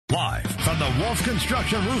Live from the Wolf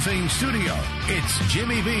Construction Roofing Studio, it's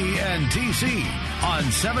Jimmy B and TC on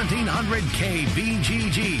 1700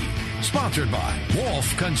 KBGG. Sponsored by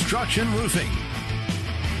Wolf Construction Roofing.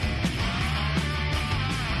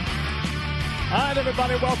 All right,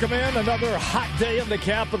 everybody, welcome in. Another hot day in the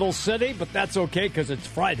capital city, but that's okay because it's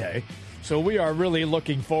Friday. So we are really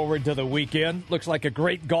looking forward to the weekend. Looks like a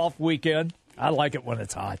great golf weekend. I like it when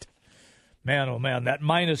it's hot. Man, oh man, that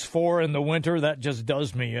 -4 in the winter, that just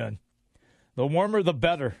does me in. The warmer, the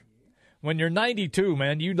better. When you're 92,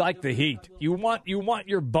 man, you like the heat. You want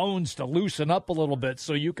your bones to loosen up a little bit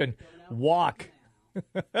so you can walk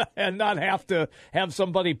and not have to have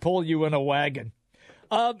somebody pull you in a wagon.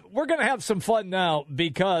 We're going to have some fun now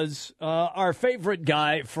because our favorite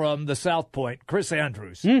guy from the South Point, Chris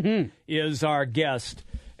Andrews, is our guest.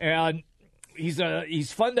 And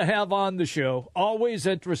he's fun to have on the show, always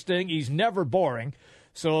interesting. He's never boring.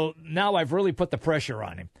 So now I've really put the pressure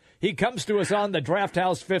on him. He comes to us on the Draft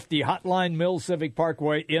House 50 Hotline Mill Civic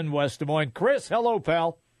Parkway in West Des Moines. Chris, hello,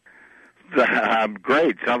 pal.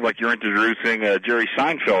 Great. Sounds like you're introducing Jerry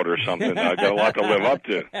Seinfeld or something. I got a lot to live up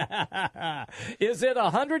to. Is it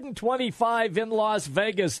 125 in Las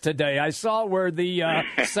Vegas today? I saw where the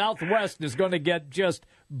Southwest is going to get just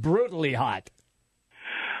brutally hot.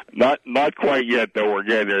 Not quite yet, though. We're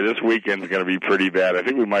getting there. This weekend's going to be pretty bad. I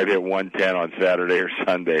think we might hit 110 on Saturday or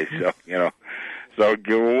Sunday. So, So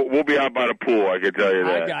we'll be out by the pool, I can tell you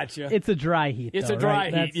that. I got you. It's a dry heat, It's though, a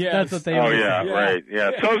dry right? heat, yes. That's what they Oh, say. yeah, right.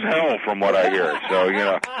 Yeah, so's hell from what I hear.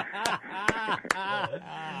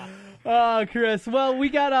 So, Chris, well, we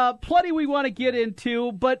got plenty we want to get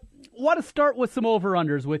into, but want to start with some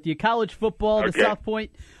over-unders with you. College football, the South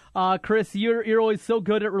Point. Chris, you're always so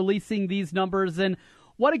good at releasing these numbers, and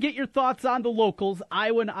want to get your thoughts on the locals.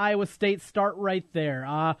 Iowa and Iowa State, start right there.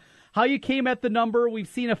 How you came at the number. We've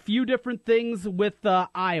seen a few different things with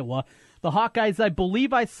Iowa. The Hawkeyes, I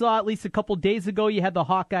believe I saw at least a couple days ago, you had the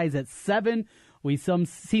Hawkeyes at 7. We've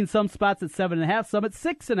seen some spots at 7.5, some at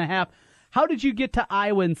 6.5. How did you get to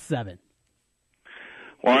Iowa in 7?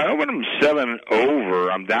 Well, I opened them 7 over.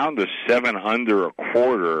 I'm down to 7 under a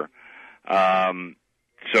quarter.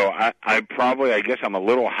 So I guess I'm a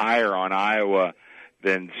little higher on Iowa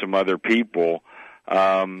than some other people.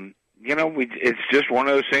 It's just one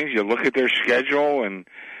of those things. You look at their schedule and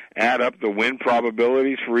add up the win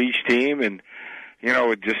probabilities for each team, and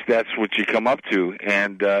that's what you come up to.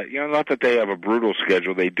 And not that they have a brutal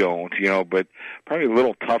schedule, they don't. But probably a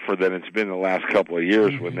little tougher than it's been the last couple of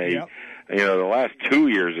years when they, the last 2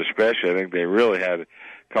 years especially. I think they really had a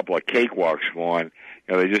couple of cakewalks going.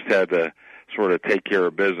 They just had to sort of take care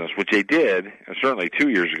of business, which they did, certainly 2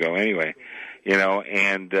 years ago anyway.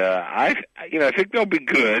 I think they'll be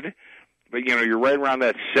good. But, you're right around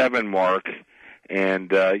that 7 mark.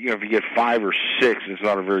 And, if you get 5 or 6, it's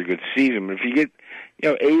not a very good season. But if you get,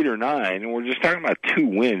 8 or 9, and we're just talking about 2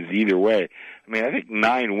 wins either way. I mean, I think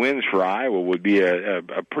 9 wins for Iowa would be a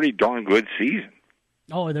pretty darn good season.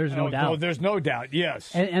 Oh, there's no doubt. No, there's no doubt,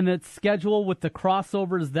 yes. And the schedule with the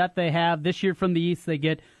crossovers that they have this year from the East, they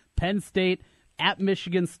get Penn State, at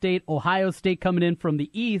Michigan State, Ohio State coming in from the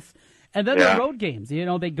East. And then the road games.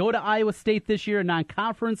 They go to Iowa State this year in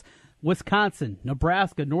non-conference. Wisconsin,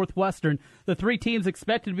 Nebraska, Northwestern, the 3 teams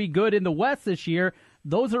expected to be good in the West this year.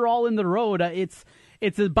 Those are all in the road. It's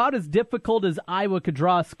about as difficult as Iowa could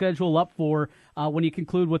draw a schedule up for when you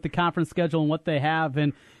conclude with the conference schedule and what they have.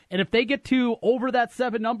 And if they get to over that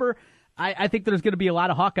 7 number, I think there's going to be a lot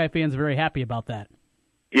of Hawkeye fans very happy about that.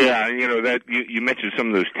 Yeah, that you mentioned some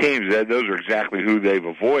of those teams. Those are exactly who they've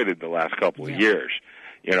avoided the last couple of years.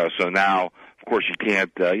 So now, of course, you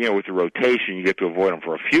can't, with the rotation, you get to avoid them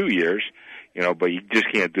for a few years, but you just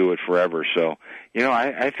can't do it forever. So,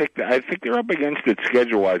 I think they're up against it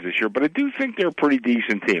schedule-wise this year, but I do think they're a pretty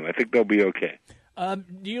decent team. I think they'll be okay.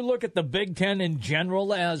 Do you look at the Big Ten in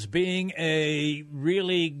general as being a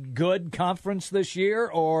really good conference this year,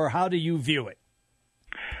 or how do you view it?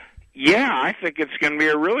 Yeah, I think it's going to be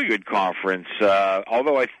a really good conference,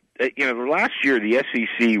 although the last year the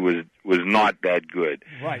SEC was not that good.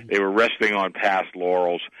 Right. They were resting on past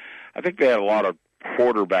laurels. I think they had a lot of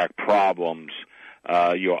quarterback problems,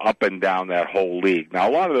 up and down that whole league. Now,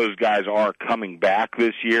 a lot of those guys are coming back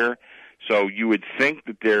this year, so you would think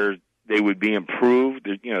that they would be improved.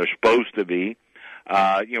 They're supposed to be.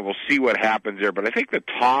 We'll see what happens there, but I think the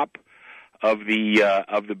top of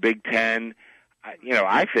the Big Ten,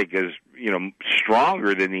 I think is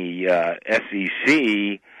stronger than the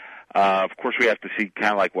SEC. Of course, we have to see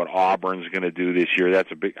kind of like what Auburn's going to do this year. That's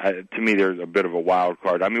a big, to me, they're a bit of a wild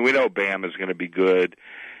card. I mean, we know Bama's going to be good,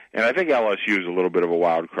 And I think LSU is a little bit of a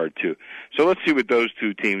wild card, too. So let's see what those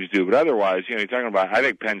two teams do. But otherwise, you're talking about, I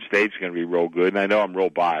think Penn State's going to be real good. And I know I'm real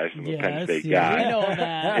biased. I'm a Penn State guy. We know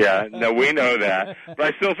that. Yeah, no, we know that. But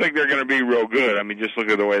I still think they're going to be real good. I mean, just look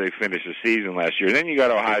at the way they finished the season last year. And then you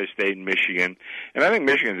got Ohio State and Michigan. And I think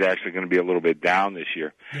Michigan's actually going to be a little bit down this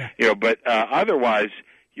year. Yeah. But otherwise,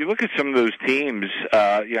 you look at some of those teams,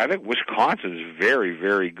 I think Wisconsin is very,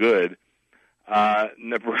 very good.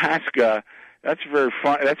 Nebraska, that's very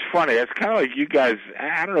fun. That's funny. That's kind of like you guys.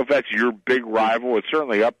 I don't know if that's your big rival. It's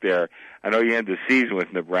certainly up there. I know you end the season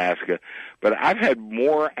with Nebraska, but I've had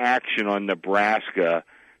more action on Nebraska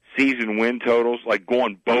season win totals, like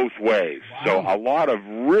going both ways. Wow. So a lot of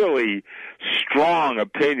really strong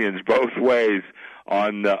opinions both ways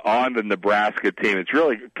on the Nebraska team. It's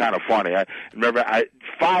really kind of funny. I remember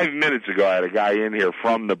 5 minutes ago I had a guy in here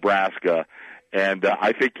from Nebraska. And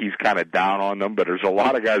I think he's kind of down on them, but there's a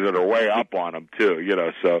lot of guys that are way up on them too,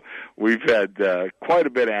 So we've had quite a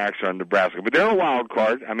bit of action on Nebraska, but they're a wild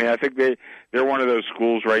card. I mean, I think they're one of those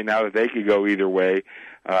schools right now that they could go either way.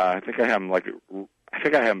 I think I have them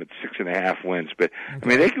at 6.5 wins, but I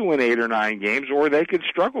mean, they could win 8 or 9 games, or they could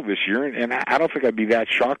struggle this year. And I don't think I'd be that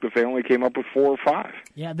shocked if they only came up with 4 or 5.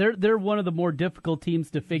 Yeah, they're one of the more difficult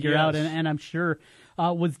teams to figure out, and I'm sure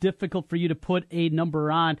was difficult for you to put a number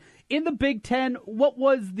on. In the Big Ten, what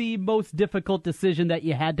was the most difficult decision that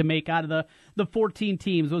you had to make out of the 14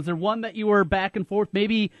 teams? Was there one that you were back and forth?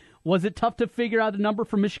 Maybe was it tough to figure out a number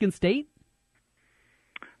for Michigan State?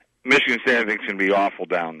 Michigan State, I think, is going to be awful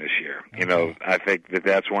down this year. Okay. I think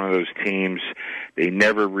that's one of those teams. They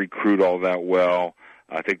never recruit all that well.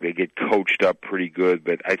 I think they get coached up pretty good,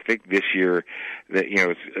 but I think this year that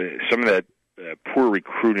some of that poor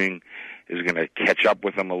recruiting is going to catch up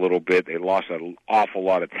with them a little bit. They lost an awful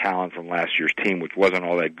lot of talent from last year's team, which wasn't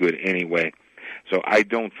all that good anyway. So I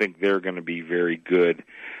don't think they're going to be very good.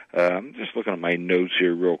 I'm just looking at my notes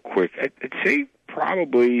here real quick. I'd say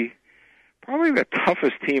probably the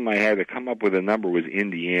toughest team I had to come up with a number was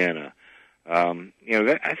Indiana. I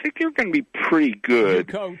think they're going to be pretty good.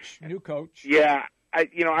 New coach. Yeah,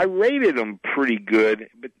 I rated them pretty good,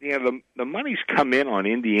 but the money's come in on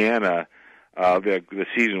Indiana. The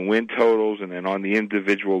season win totals, and then on the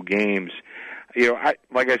individual games.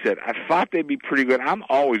 Like I said, I thought they'd be pretty good. I'm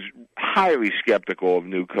always highly skeptical of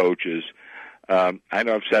new coaches. I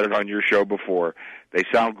know I've said it on your show before. They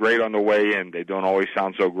sound great on the way in. They don't always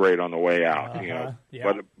sound so great on the way out. Yeah.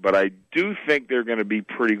 But I do think they're going to be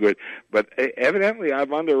pretty good. But evidently,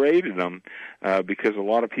 I've underrated them because a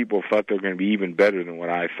lot of people thought they're going to be even better than what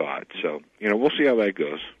I thought. So we'll see how that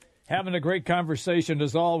goes. Having a great conversation,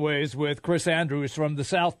 as always, with Chris Andrews from the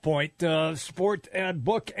South Point Sport and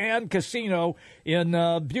Book and Casino in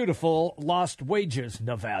beautiful Lost Wages,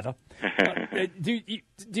 Nevada.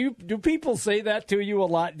 Do people say that to you a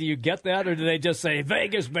lot? Do you get that, or do they just say,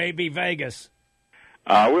 Vegas, baby, Vegas?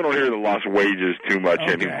 We don't hear the Lost Wages too much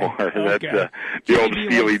anymore. Okay. That's the old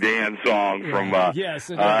Steely Dan song from yes,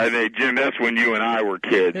 Jim, that's when you and I were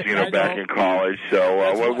kids, back in college.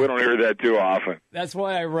 So we don't hear that too often. That's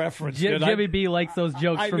why I referenced it. Jimmy B likes those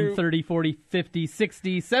jokes from 30, 40, 50,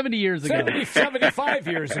 60, 70 years ago. 75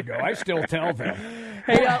 years ago. I still tell them.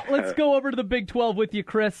 Hey, let's go over to the Big 12 with you,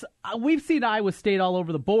 Chris. We've seen Iowa State all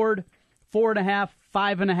over the board. 4.5,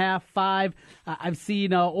 5.5, 5. I've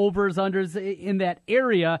seen overs, unders in that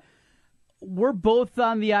area. We're both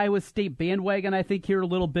on the Iowa State bandwagon, I think, here a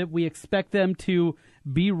little bit. We expect them to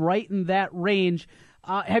be right in that range.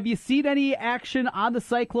 Have you seen any action on the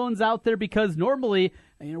Cyclones out there? Because normally,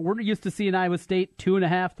 we're used to seeing Iowa State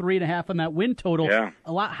 2.5, 3.5 on that win total,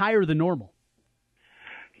 a lot higher than normal.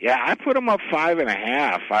 Yeah, I put them up 5.5.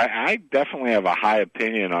 I definitely have a high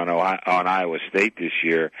opinion on Iowa State this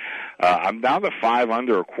year. I'm down to 5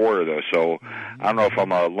 under a quarter, though, so I don't know if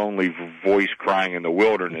I'm a lonely voice crying in the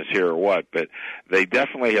wilderness here or what, but they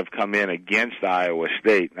definitely have come in against Iowa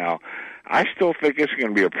State. Now, I still think it's going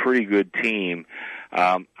to be a pretty good team.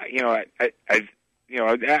 I know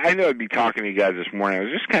I'd be talking to you guys this morning. I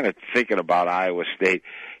was just kind of thinking about Iowa State.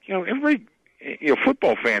 Everybody,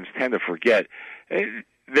 football fans tend to forget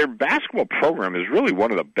their basketball program is really one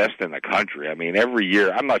of the best in the country. I mean, every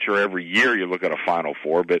year, I'm not sure every year you look at a Final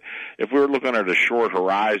Four, but if we were looking at a short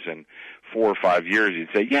horizon, 4 or 5 years, you'd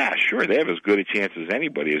say, yeah, sure, they have as good a chance as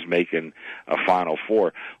anybody is making a Final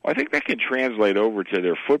Four. Well, I think that can translate over to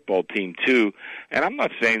their football team, too. And I'm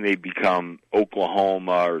not saying they become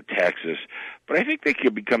Oklahoma or Texas, but I think they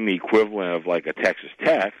could become the equivalent of like a Texas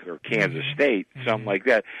Tech or Kansas State, something like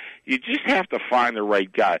that. You just have to find the right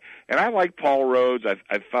guy. And I like Paul Rhodes.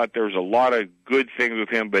 I thought there was a lot of good things with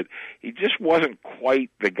him, but he just wasn't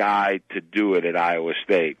quite the guy to do it at Iowa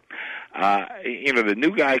State. The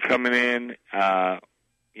new guy coming in,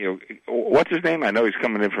 what's his name? I know he's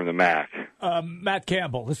coming in from the MAC. Matt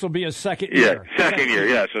Campbell. This will be his second year. Yeah, second year.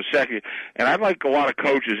 Yeah, so second. And I like a lot of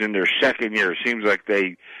coaches in their second year. It seems like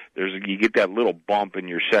you get that little bump in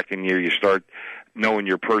your second year. You start knowing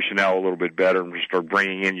your personnel a little bit better and start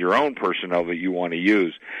bringing in your own personnel that you want to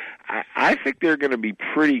use. I think they're going to be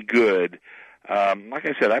pretty good. Like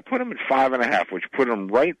I said, I put them at 5.5, which put them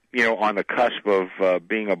right, on the cusp of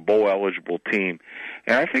being a bowl-eligible team.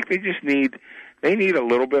 And I think they need a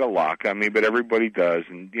little bit of luck. But everybody does.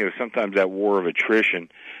 And, sometimes that war of attrition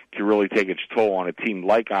can really take its toll on a team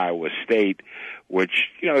like Iowa State, which,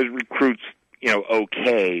 recruits,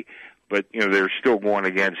 okay, but, they're still going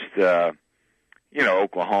against,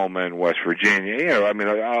 Oklahoma and West Virginia,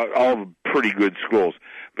 all pretty good schools.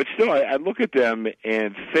 But still, I look at them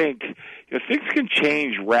and think, things can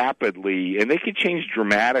change rapidly, and they can change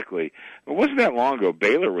dramatically. It wasn't that long ago.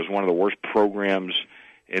 Baylor was one of the worst programs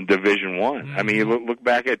in Division I. Mm-hmm. You look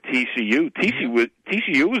back at TCU.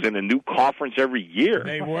 TCU was in a new conference every year.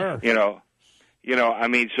 They were.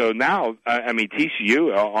 So now,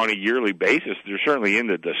 TCU on a yearly basis, they're certainly in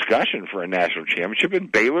the discussion for a national championship, and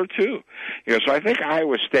Baylor too. So I think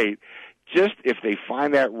Iowa State, just if they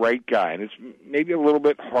find that right guy, and it's maybe a little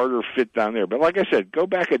bit harder fit down there. But like I said, go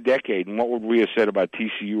back a decade, and what would we have said about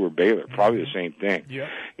TCU or Baylor? Probably the same thing. Yeah.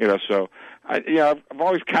 So I've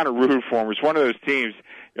always kind of rooted for them. It's one of those teams.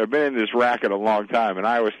 I've been in this racket a long time, and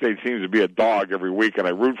Iowa State seems to be a dog every week, and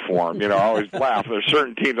I root for them. I always laugh. There's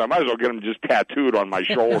certain teams, I might as well get them just tattooed on my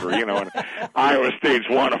shoulder, and Iowa State's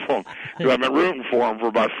one of them. Because I've been rooting for them for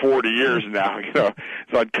about 40 years now, So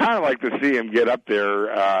I'd kind of like to see them get up there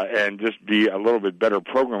and just be a little bit better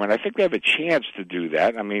program, and I think they have a chance to do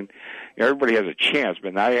that. Everybody has a chance,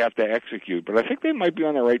 but now you have to execute. But I think they might be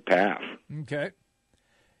on the right path. Okay.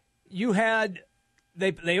 You had...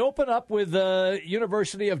 They open up with the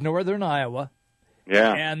University of Northern Iowa.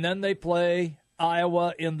 Yeah. And then they play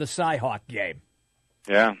Iowa in the Cyhawk game.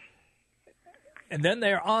 Yeah. And then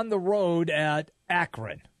they're on the road at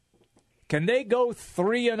Akron. Can they go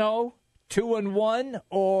 3-0, 2-1,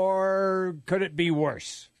 or could it be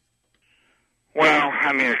worse? Well,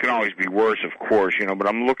 it can always be worse, of course, but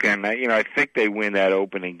I'm looking at, I think they win that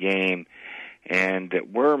opening game. And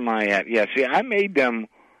where am I at? Yeah, see,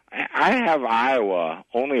 I have Iowa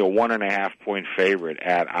only a 1.5-point favorite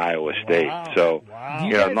at Iowa State. Wow. So, wow. Do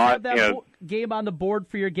you guys have that game on the board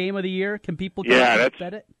for your game of the year? Can people bet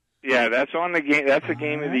it? Yeah, that's on the game. That's the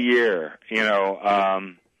game of the year.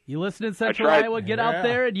 You listen in Central Iowa, get out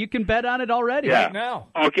there, and you can bet on it already. Yeah. Right now.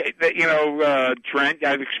 Okay, Trent,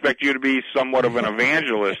 I expect you to be somewhat of an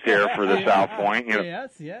evangelist here for the South Point.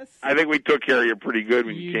 Yes. I think we took care of you pretty good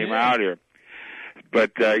when you came out here.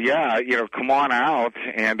 But come on out,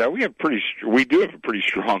 and we do have a pretty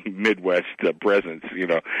strong Midwest presence,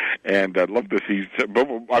 and I'd love to see. But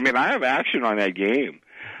I have action on that game,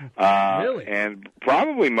 really, and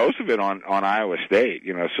probably most of it on Iowa State,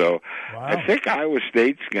 So wow. I think Iowa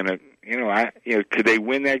State's gonna, could they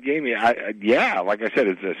win that game? Yeah, like I said,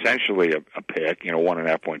 it's essentially a pick,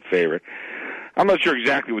 1.5-point favorite. I'm not sure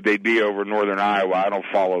exactly what they'd be over Northern Iowa. I don't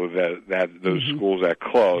follow those schools that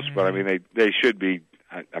close, but they should be.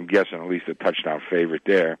 I'm guessing at least a touchdown favorite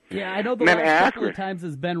there. Yeah, I know the last couple of times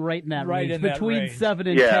has been right in that range, between 7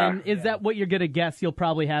 and 10. Is that what you're going to guess? You'll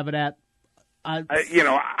probably have it at.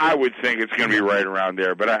 I would think it's going to be right around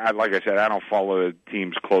there, but like I said, I don't follow the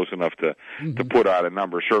teams close enough to put out a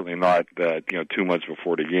number. Certainly not 2 months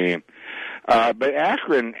before the game. But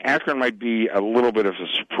Akron might be a little bit of a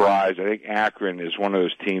surprise. I think Akron is one of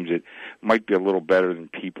those teams that might be a little better than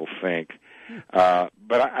people think. But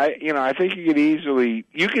I think you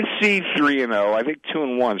could see 3-0. I think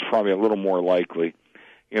 2-1 is probably a little more likely.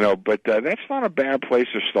 But that's not a bad place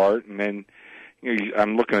to start. And then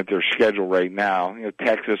I'm looking at their schedule right now.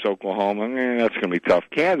 Texas, Oklahoma, that's going to be tough.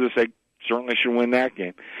 Kansas, they certainly should win that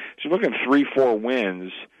game. So you're looking 3-4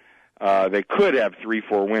 wins. They could have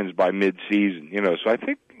 3-4 wins by mid-season, So I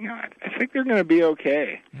think, I think they're going to be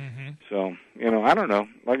okay. Mm-hmm. So, I don't know.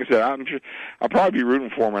 Like I said, I'll probably be rooting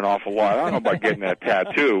for them an awful lot. I don't know about getting that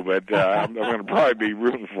tattoo, but I'm going to probably be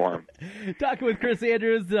rooting for them. Talking with Chris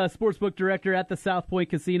Andrews, sportsbook director at the South Point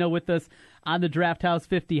Casino, with us on the Draft House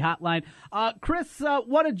 50 hotline. Chris,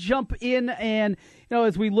 want to jump in and,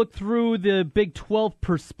 as we look through the Big 12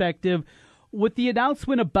 perspective, with the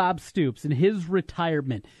announcement of Bob Stoops and his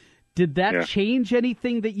retirement, did that change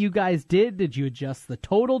anything that you guys did? Did you adjust the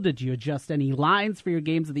total? Did you adjust any lines for your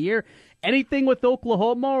games of the year? Anything with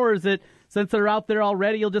Oklahoma, or is it, since they're out there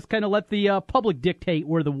already, you'll just kind of let the public dictate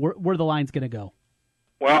where the line's going to go?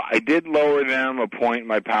 Well, I did lower them a point in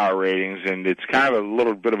my power ratings, and it's kind of a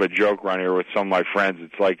little bit of a joke around here with some of my friends.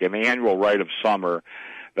 It's like an annual rite of summer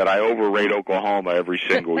that I overrate Oklahoma every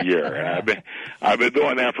single year. And I've been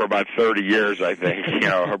doing that for about 30 years, I think,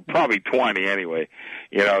 or probably 20 anyway.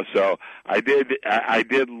 So I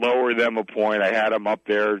did lower them a point. I had them up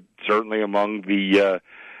there certainly among the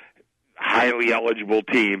highly eligible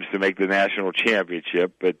teams to make the national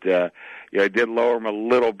championship, but I did lower them a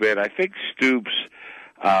little bit. I think Stoops,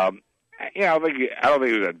 I don't think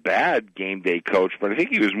he was a bad game day coach, but I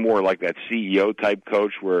think he was more like that CEO type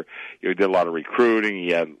coach where he did a lot of recruiting.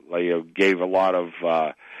 He had gave a lot of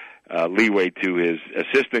leeway to his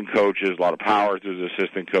assistant coaches, a lot of power to his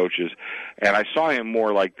assistant coaches, and I saw him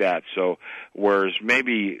more like that. So whereas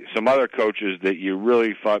maybe some other coaches that you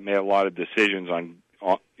really thought made a lot of decisions on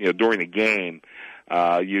during the game,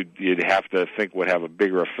 you'd have to think would have a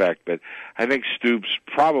bigger effect. But I think Stoops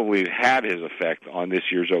probably had his effect on this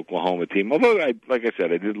year's Oklahoma team. Although, like I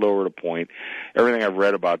said, I did lower it a point. Everything I've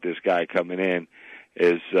read about this guy coming in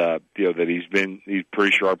is that he's a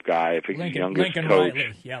pretty sharp guy. I think he's youngest coach.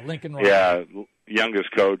 Riley. Yeah, Lincoln Riley. Yeah,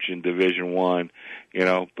 youngest coach in Division I.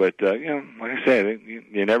 But like I said,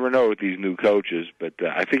 you never know with these new coaches. But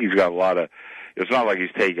I think he's got a lot of. It's not like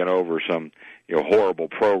he's taken over some horrible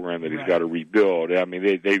program that he's got to rebuild. I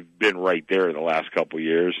mean, they've been right there the last couple of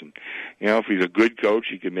years, and if he's a good coach,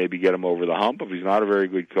 he can maybe get him over the hump. If he's not a very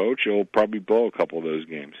good coach, he'll probably blow a couple of those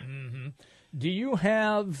games. Mm-hmm. Do you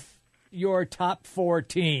have your top 4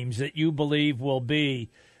 teams that you believe will be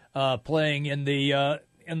playing in the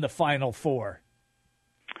Final Four?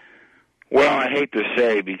 Well, I hate to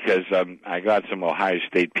say because I got some Ohio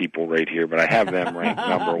State people right here, but I have them ranked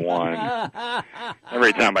number 1.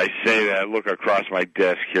 Every time I say that, I look across my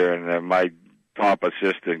desk here, and my top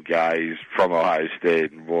assistant guy, he's from Ohio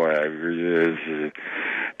State, and boy, it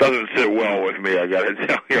doesn't sit well with me, I got to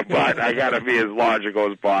tell you, but I got to be as logical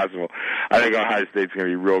as possible. I think Ohio State's going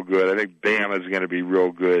to be real good. I think Bama's going to be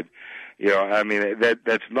real good. I mean,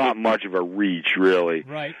 that's not much of a reach, really.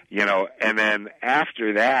 Right. And then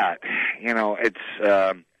after that, it's,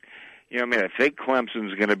 I think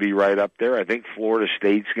Clemson's going to be right up there. I think Florida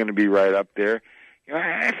State's going to be right up there.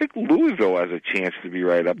 I think Louisville has a chance to be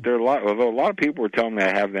right up there. Although a lot of people were telling me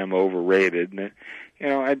I have them overrated, and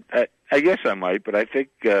I guess I might, but I think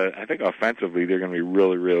offensively they're going to be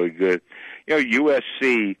really, really good.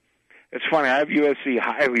 USC. It's funny, I have USC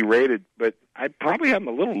highly rated, but I probably have them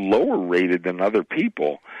a little lower rated than other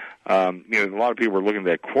people. A lot of people are looking at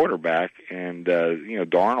that quarterback, and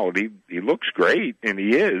Darnold, he looks great, and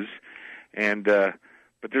he is,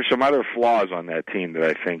 but there's some other flaws on that team that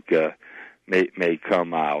I think may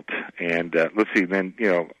come out. And let's see, then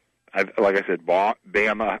like I said,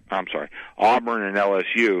 Auburn and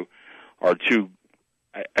LSU are two,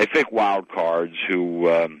 I think, wild cards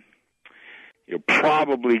who.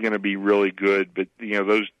 Probably going to be really good, but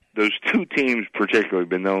those 2 teams particularly have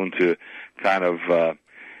been known to kind of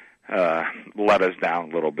let us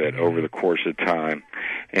down a little bit over the course of time.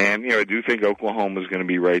 And I do think Oklahoma's going to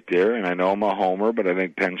be right there, and I know I'm a homer, but I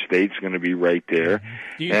think Penn State's going to be right there.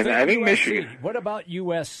 Do you think I think USC, Michigan. What about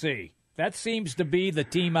USC? That seems to be the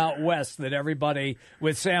team out west that everybody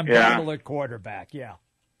with Sam Darnold at quarterback. Yeah,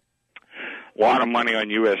 a lot of money on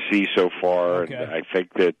USC so far, and I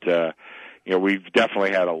think that. We've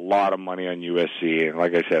definitely had a lot of money on USC, and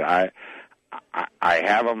like I said, I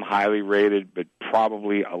have them highly rated, but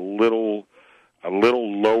probably a little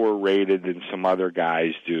lower rated than some other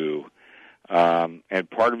guys do. And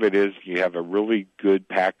part of it is you have a really good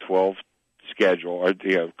Pac-12 schedule or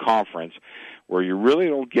conference where you really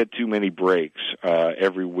don't get too many breaks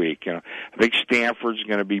every week. I think Stanford's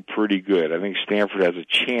going to be pretty good. I think Stanford has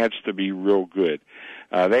a chance to be real good.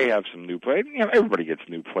 They have some new players. Everybody gets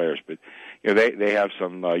new players, but they have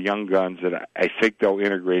some young guns that I think they'll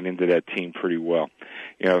integrate into that team pretty well.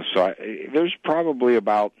 So there's probably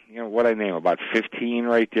about what I name about 15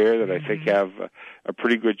 right there that I think have a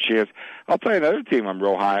pretty good chance. I'll tell you another team I'm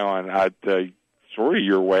real high on at sort of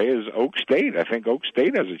your way is Oak State. I think Oak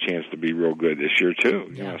State has a chance to be real good this year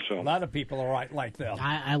too. Yeah, so a lot of people are like them.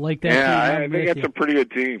 I like that. Yeah, I think that's a pretty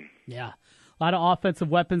good team. Yeah. A lot of offensive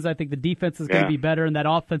weapons. I think the defense is going to be better, and that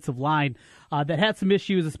offensive line that had some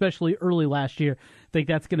issues, especially early last year. I think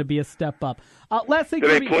that's going to be a step up. Last thing, do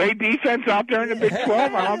they play defense out there in the Big 12?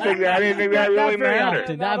 I didn't think that really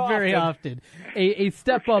mattered. Not very often. A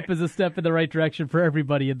step up is a step in the right direction for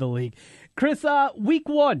everybody in the league. Chris, week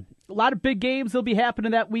 1, a lot of big games will be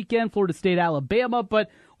happening that weekend. Florida State, Alabama,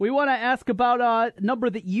 but we want to ask about a number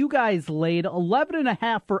that you guys laid,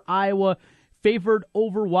 11.5 for Iowa. favored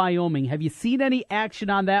over Wyoming. Have you seen any action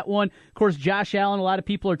on that one? Of course, Josh Allen, a lot of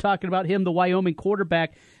people are talking about him, the Wyoming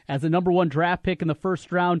quarterback, as a number 1 draft pick in the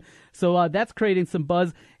first round. So that's creating some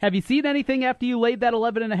buzz. Have you seen anything after you laid that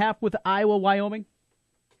 11.5 with Iowa, Wyoming?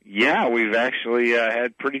 Yeah, we've actually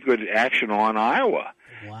had pretty good action on Iowa.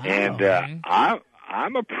 Wow. And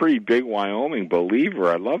I'm a pretty big Wyoming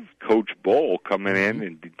believer. I love Coach Bowl coming in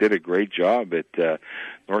and did a great job at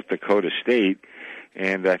North Dakota State.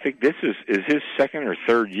 And I think this is his second or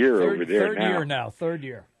third year over there now. Third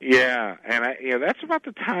year. Yeah, and that's about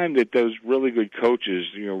the time that those really good coaches,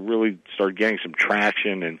 really start getting some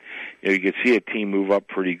traction, and you can see a team move up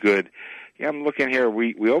pretty good. Yeah, I'm looking here.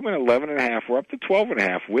 We open 11.5. We're up to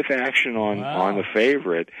 12.5 with action on the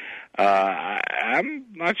favorite. I'm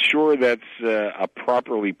not sure that's a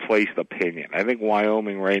properly placed opinion. I think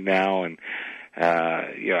Wyoming right now, and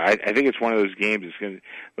I think it's one of those games that's going to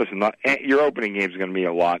listen. Your opening game is going to mean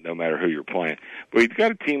a lot, no matter who you're playing. But you've got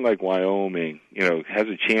a team like Wyoming, has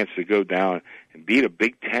a chance to go down and beat a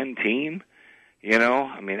Big Ten team.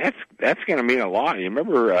 That's going to mean a lot. You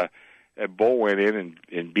remember Bowl went in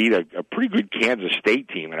and beat a pretty good Kansas State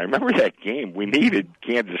team, and I remember that game. We needed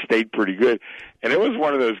Kansas State pretty good, and it was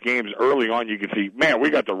one of those games early on you could see, man,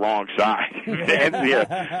 we got the wrong side. And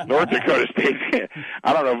North Dakota State,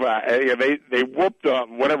 I don't know if they whooped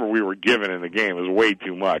whatever we were given in the game. It was way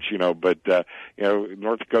too much, but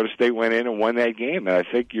North Dakota State went in and won that game, and I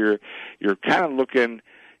think you're kind of looking.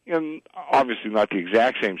 Obviously not the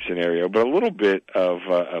exact same scenario, but a little bit of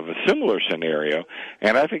a similar scenario,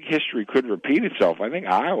 and I think history could repeat itself. I think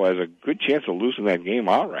Iowa has a good chance of losing that game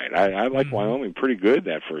outright. I like Wyoming pretty good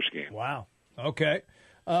that first game. Wow. Okay.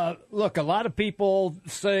 Look, a lot of people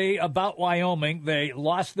say about Wyoming they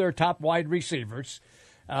lost their top wide receivers.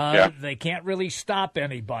 They can't really stop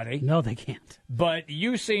anybody. No, they can't. But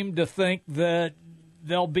you seem to think that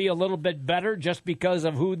they'll be a little bit better just because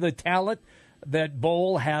of who the talent that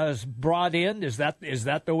Bowl has brought in. Is that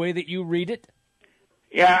the way that you read it?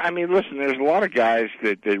 Yeah, listen, there's a lot of guys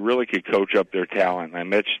that really could coach up their talent. I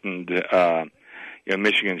mentioned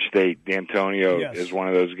Michigan State. D'Antonio is one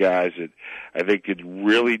of those guys that I think could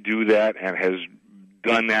really do that and has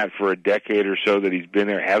done that for a decade or so that he's been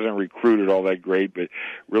there. Hasn't recruited all that great, but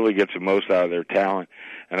really gets the most out of their talent.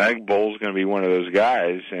 And I think Bowl's going to be one of those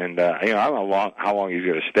guys. And I don't know how long he's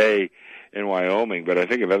going to stay in Wyoming, but I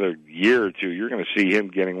think another year or two, you're going to see him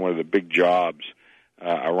getting one of the big jobs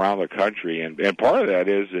around the country. And part of that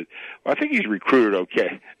is that I think he's recruited okay.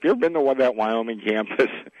 Have you ever been to that Wyoming campus?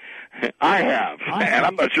 I have, and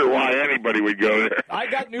I'm not sure why anybody would go there. I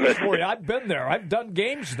got news for you. I've been there. I've done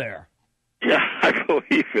games there. Yeah, I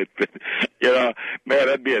believe it. But, man,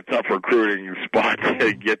 that'd be a tough recruiting spot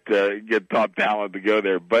to get top talent to go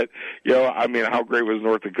there. But, how great was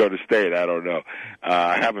North Dakota State? I don't know.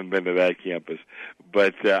 I haven't been to that campus.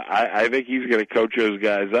 But I think he's going to coach those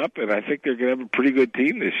guys up, and I think they're going to have a pretty good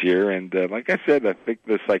team this year. And like I said, I think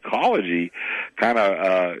the psychology kind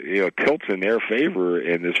of tilts in their favor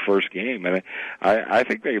in this first game. And I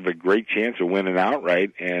think they have a great chance of winning outright,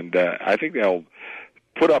 and I think they'll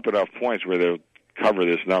put up enough points where they'll cover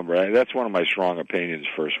this number. That's one of my strong opinions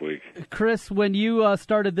first week. Chris, when you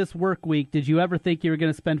started this work week, did you ever think you were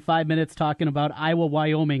going to spend 5 minutes talking about Iowa,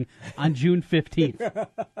 Wyoming on June 15th?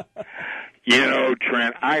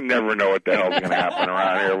 Trent, I never know what the hell's going to happen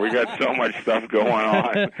around here. We got so much stuff going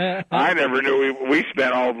on. I never knew. We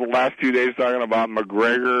spent all the last 2 days talking about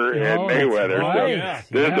McGregor and Mayweather. Right.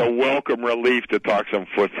 So this is a welcome relief to talk some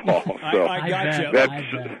football. So I got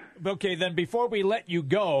you. Okay, then before we let you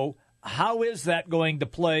go, how is that going to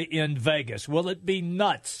play in Vegas? Will it be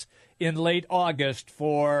nuts in late August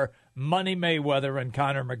for Money Mayweather and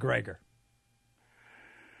Conor McGregor?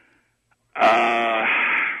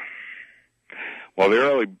 Well, the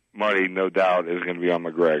early money, no doubt, is going to be on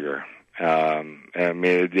McGregor.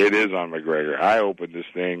 It is on McGregor. I opened this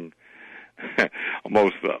thing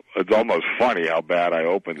it's almost funny how bad I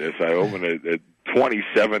opened this. I opened it at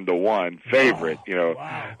 27-1 favorite.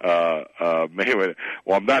 Mayweather.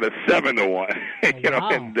 Well, I'm not a 7-1. And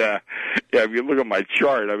if you look at my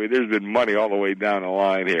chart, there's been money all the way down the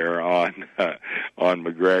line here on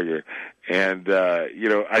McGregor. And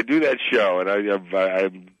I do that show, and I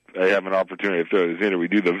have an opportunity to throw this in. We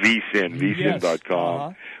do the VSIN,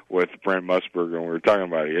 vsin.com, with Brent Musburger, and we were talking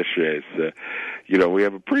about it yesterday. It's, we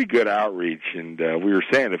have a pretty good outreach, and we were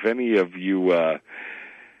saying if any of you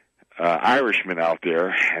Irishmen out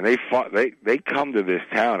there, and they come to this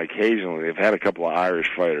town occasionally. They've had a couple of Irish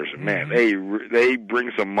fighters, and man, they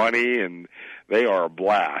bring some money, and they are a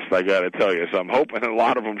blast. I got to tell you. So I'm hoping a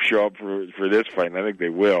lot of them show up for this fight, and I think they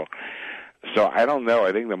will. So I don't know.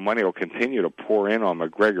 I think the money will continue to pour in on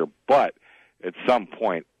McGregor, but at some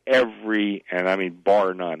point, and I mean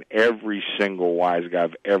bar none, every single wise guy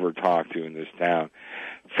I've ever talked to in this town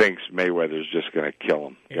thinks Mayweather's just going to kill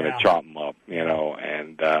him, going to chop him up,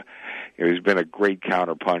 and he's been a great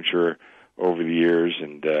counterpuncher over the years,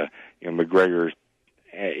 and McGregor,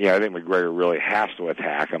 I think McGregor really has to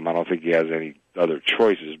attack him. I don't think he has any other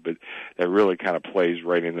choices, but that really kind of plays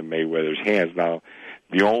right into Mayweather's hands. Now,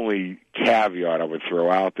 the only caveat I would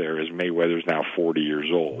throw out there is Mayweather's now 40 years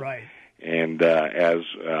old. Right. And as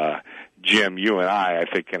Jim, you and I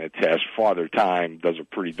think can attest, Father Time does a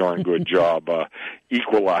pretty darn good job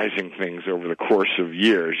equalizing things over the course of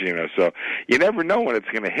years, So you never know when it's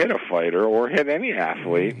going to hit a fighter or hit any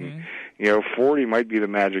athlete. Mm-hmm. And, 40 might be the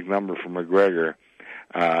magic number for McGregor.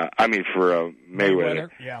 For Mayweather.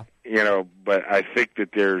 Yeah. But I think that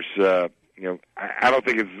there's, I don't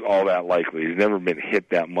think it's all that likely. He's never been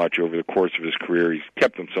hit that much over the course of his career. He's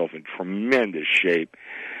kept himself in tremendous shape.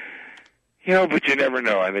 But you never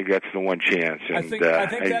know. I think that's the one chance. And, I think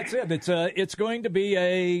that's it. It's going to be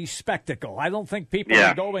a spectacle. I don't think people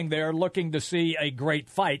are going there looking to see a great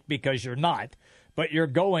fight, because you're not, but you're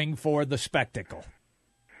going for the spectacle.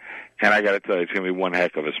 And I got to tell you, it's going to be one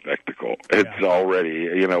heck of a spectacle. It's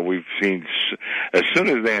already, we've seen, as soon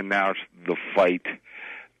as they announced the fight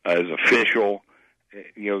as official,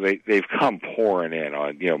 they've come pouring in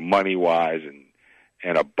on, money-wise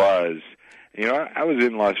and a buzz. I was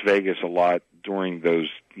in Las Vegas a lot during those,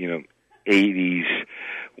 80s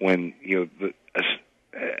when,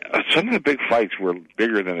 some of the big fights were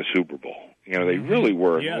bigger than a Super Bowl. They really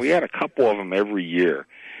were. Yes. We had a couple of them every year.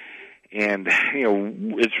 And,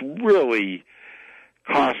 it's really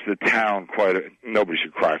cost the town nobody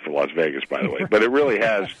should cry for Las Vegas, by the way, but it really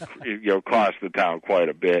has, cost the town quite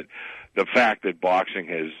a bit. The fact that boxing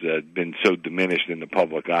has been so diminished in the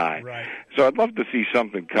public eye. Right. So I'd love to see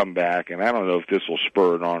something come back, and I don't know if this will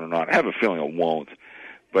spur it on or not. I have a feeling it won't,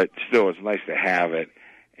 but still it's nice to have it.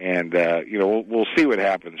 And, we'll see what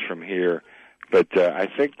happens from here. But I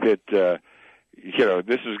think that,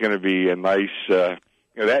 this is going to be a nice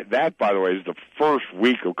that, by the way, is the first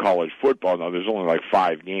week of college football. Now, there's only like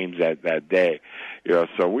 5 games that day.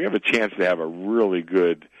 So we have a chance to have a really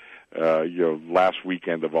good last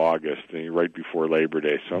weekend of August, right before Labor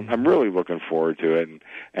Day. So I'm really looking forward to it,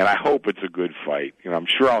 and I hope it's a good fight. I'm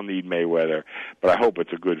sure I'll need Mayweather, but I hope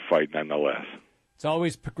it's a good fight nonetheless. It's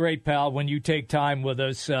always great, pal, when you take time with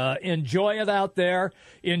us. Enjoy it out there.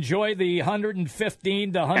 Enjoy the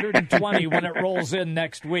 115 to 120 when it rolls in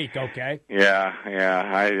next week, okay? Yeah.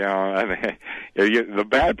 The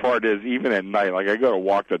bad part is, even at night, like I go to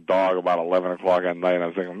walk the dog about 11 o'clock at night, and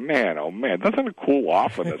I'm thinking, man, doesn't it cool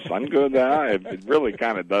off when the sun goes down? It really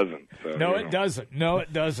kind of doesn't. So, No, it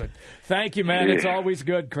doesn't. Thank you, man. It's always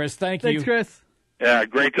good, Chris. Thanks, you. Thanks, Chris. Yeah,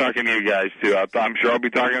 great talking to you guys, too. I'm sure I'll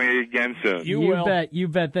be talking to you again soon. You will. You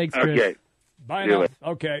bet. Thanks, Chris. Okay. Bye now.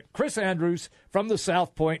 Okay. Chris Andrews from the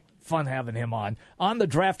South Point. Fun having him on the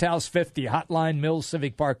Draft House 50 Hotline Mills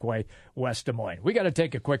Civic Parkway, West Des Moines. We got to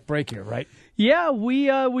take a quick break here, right? Yeah,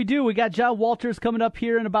 we do. We got John Walters coming up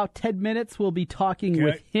here in about 10 minutes. We'll be talking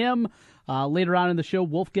with him. Later on in the show,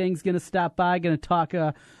 Wolfgang's going to stop by, going to talk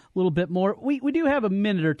a little bit more. We do have a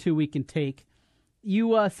minute or two we can take.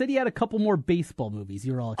 You said you had a couple more baseball movies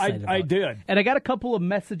you were all excited about. I did. And I got a couple of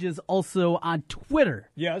messages also on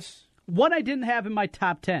Twitter. Yes. One I didn't have in my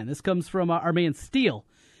top 10. This comes from our man Steele.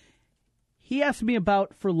 He asked me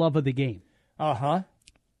about For Love of the Game. Uh-huh.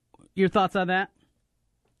 Your thoughts on that?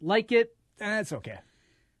 Like it? That's okay.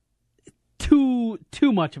 Too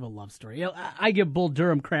much of a love story. I give Bull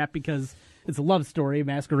Durham crap because it's a love story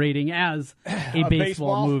masquerading as a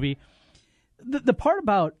baseball movie. The part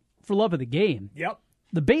about For Love of the Game, yep,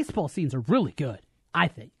 the baseball scenes are really good, I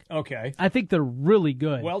think. Okay. I think they're really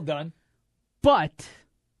good. Well done. But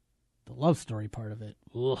the love story part of it,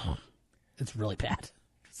 it's really bad.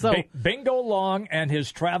 So Bingo Long and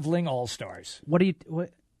his Traveling All-Stars. What is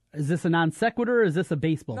this a non sequitur or is this a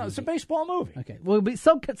baseball movie? No, it's a baseball movie. Okay. Well,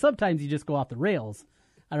 sometimes you just go off the rails.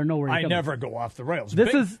 I don't know where I never go off the rails.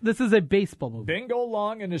 This is a baseball movie. Bingo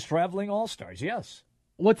Long and his Traveling All-Stars, yes.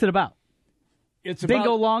 What's it about? It's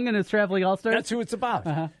Bingo Long and his Traveling All-Stars? That's who it's about.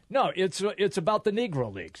 Uh-huh. No, it's about the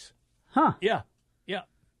Negro Leagues. Huh. Yeah.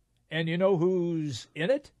 And you know who's in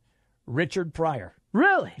it? Richard Pryor.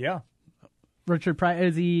 Really? Yeah. Richard Pryor,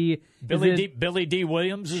 is he... Billy D.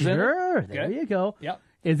 Williams is in it. Sure, there you go. Yeah.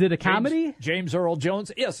 Is it a comedy? James Earl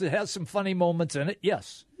Jones. Yes, it has some funny moments in it.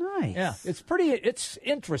 Yes. Nice. Yeah, it's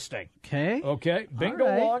interesting. Okay. Bingo All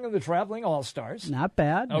right. Long and the Traveling All-Stars. Not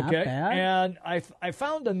bad. Okay. Not bad. And I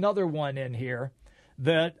found another one in here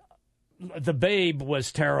that The Babe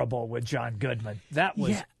was terrible with John Goodman. That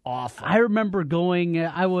was awful. I remember going.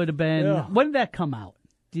 I would have been. Yeah. When did that come out?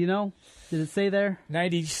 Do you know? Did it say there?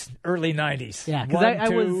 90s, early 90s. Yeah, because I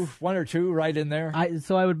was 1 or 2 right in there.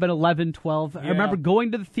 So I would have been 11, 12. I remember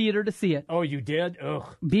going to the theater to see it. Oh, you did? Ugh.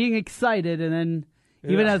 Being excited, and then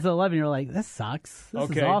even as an 11, you're like, this sucks. This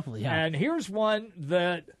is awful. Yeah. And here's one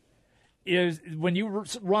that is, when you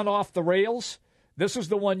run off the rails, this is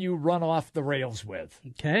the one you run off the rails with.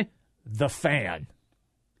 Okay. The Fan.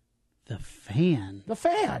 The Fan. The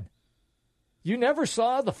Fan. You never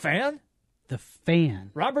saw The Fan? The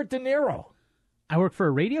Fan. Robert De Niro. I work for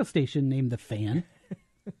a radio station named The Fan.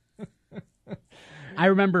 I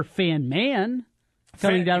remember Fan Man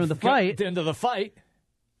coming down to the fight. Into the fight.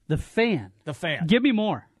 The Fan. The Fan. Give me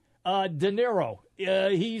more. De Niro.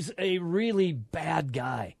 He's a really bad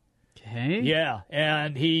guy. Okay. Yeah,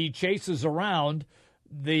 and he chases around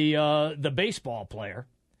the baseball player,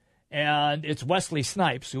 and it's Wesley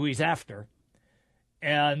Snipes who he's after,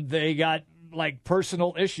 and they got like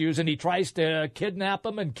personal issues, and he tries to kidnap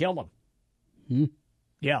him and kill him.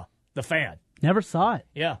 Yeah, The Fan. Never saw it.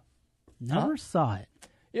 Yeah. Never saw it.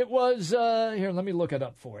 It was, here, let me look it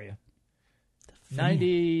up for you.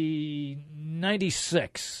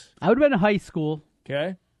 96. I would have been in high school.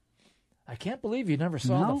 Okay. I can't believe you never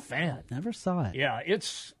saw The Fan. Never saw it. Yeah,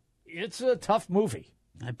 it's a tough movie.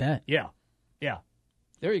 I bet. Yeah.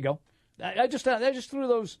 There you go. I just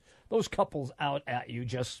threw those couples out at you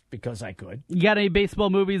just because I could. You got any baseball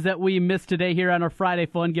movies that we missed today here on our Friday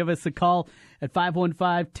Fun? Give us a call at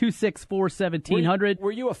 515-264-1700.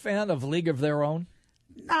 Were you a fan of League of Their Own?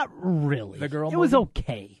 Not really. The girl It was movie?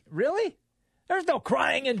 okay. Really? There's no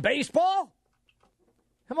crying in baseball?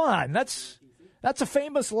 Come on, that's a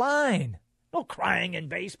famous line. No crying in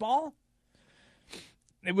baseball.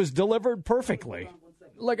 It was delivered perfectly.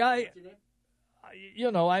 Like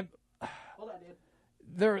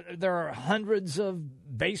there are hundreds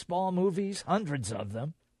of baseball movies, hundreds of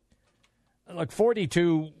them. Like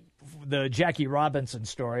 42, the Jackie Robinson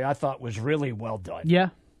story, I thought was really well done. Yeah.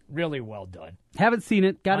 Really well done. Haven't seen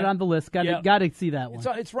it. Got it on the list. Got to see that one.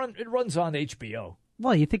 It runs on HBO.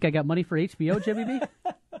 Well, you think I got money for HBO, Jimmy B?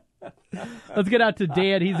 Let's get out to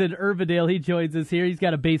Dan. He's in Urbandale. He joins us here. He's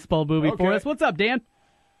got a baseball movie for us. What's up, Dan?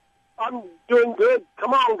 I'm doing good.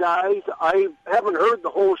 Come on, guys. I haven't heard the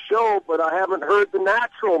whole show, but I haven't heard The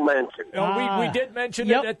Natural mentioned. Oh, we did mention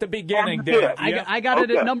it at the beginning, Dan. Dan. I got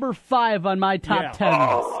it at number 5 on my top 10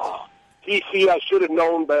 list. TC, I should have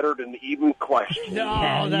known better than to even question.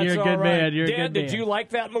 No, that's you're a all good right. man. You're Dan, a good man. did you like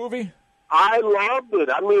that movie? I loved it.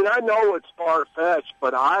 I mean, I know it's far-fetched,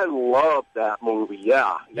 but I loved that movie.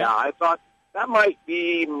 Yeah. I thought that might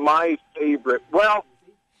be my favorite. Well,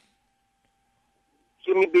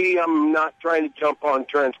 Jimmy B, I'm not trying to jump on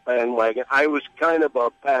Trent's bandwagon. I was kind of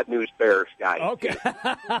a Bad News Bears guy. Okay.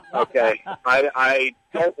 Okay. I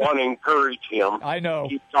don't want to encourage him. I know.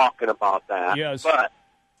 Keep talking about that. Yes. But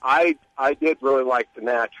I did really like The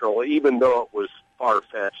Natural, even though it was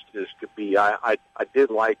far-fetched as could be. I did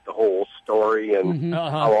like the whole story and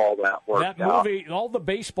how all that worked out. That movie, all the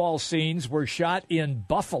baseball scenes were shot in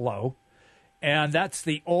Buffalo, and that's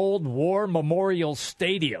the old War Memorial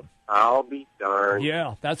Stadium. I'll be darned.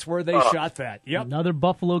 Yeah, that's where they shot that. Yep. Another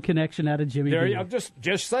Buffalo connection out of Jimmy There B. you go.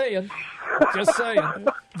 Just saying. Just saying.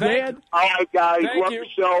 Dan, all right, guys. Thank Love you. the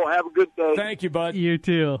show. Have a good day. Thank you, bud. You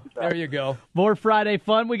too. There you go. More Friday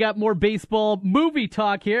fun. We got more baseball movie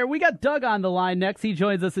talk here. We got Doug on the line next. He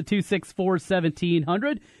joins us at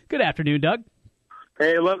 264-1700. Good afternoon, Doug.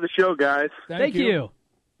 Hey, love the show, guys. Thank you.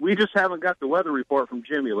 We just haven't got the weather report from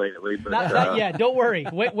Jimmy lately. But, Not yet. Don't worry.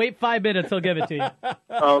 Wait 5 minutes. He'll give it to you.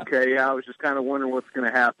 Okay, yeah, I was just kind of wondering what's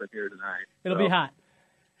going to happen here tonight. It'll be hot.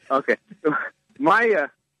 Okay. My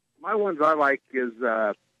ones I like is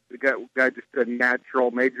the guy just said Natural,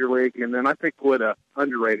 Major League, and then I think what a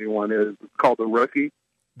underrated one is called The Rookie.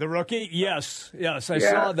 The Rookie? Yes, I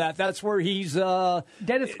saw that. That's where he's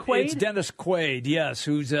Dennis Quaid? It's Dennis Quaid, yes,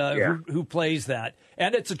 who plays that.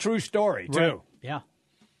 And it's a true story, too. Right. Yeah.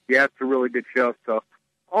 Yeah, it's a really good show. So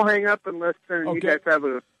I'll hang up and listen. Okay. You guys have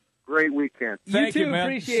a great weekend. Thank you, too. man.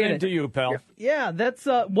 Appreciate Same it. to you, pal. Yeah, that's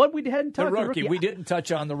what we hadn't The talked about. Rookie. We didn't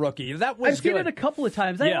touch on The Rookie. That was I've seen good. it a couple of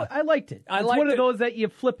times. Yeah. I liked it. I It's liked one of it. those that you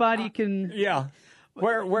flip on, you can... Yeah.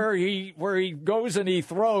 Where he goes and he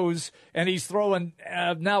throws, and he's throwing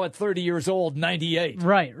now at 30 years old, 98.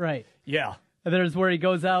 Right. Yeah. And there's where he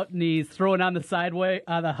goes out and he's throwing on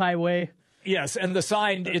the highway. Yes, and the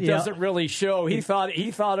sign, it doesn't really show. He thought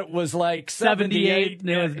it was like 78. And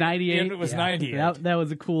it was 98. And it was 98. That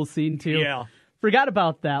was a cool scene, too. Yeah. Forgot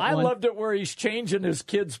about that I one. loved it where he's changing his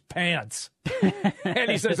kid's pants. And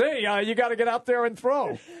he says, hey, you got to get out there and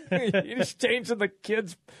throw. He's changing the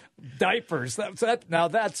kids' diapers. Now,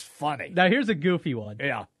 that's funny. Now, here's a goofy one.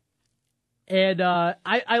 Yeah. And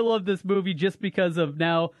I love this movie just because of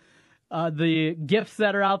now the GIFs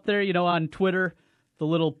that are out there, on Twitter, the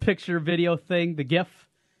little picture video thing, the GIF,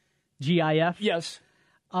 GIF. Yes.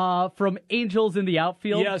 From Angels in the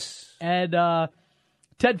Outfield. Yes. And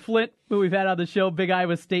Ted Flint, who we've had on the show, big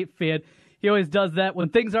Iowa State fan, he always does that. When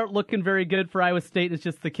things aren't looking very good for Iowa State, it's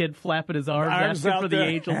just the kid flapping his arms asking for the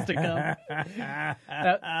Angels to come.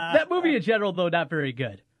 That movie in general, though, not very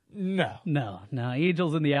good. No.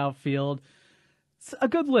 Angels in the Outfield. It's a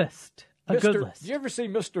good list. Good list. Did you ever see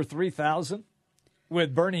Mr. 3000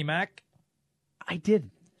 with Bernie Mac? I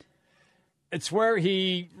didn't. It's where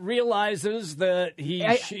he realizes that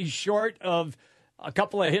he's short of a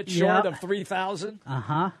couple of hits short of 3,000.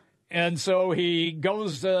 Uh-huh. And so he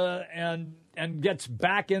goes and gets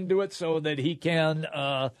back into it so that he can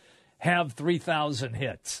have 3,000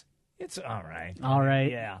 hits. It's all right. All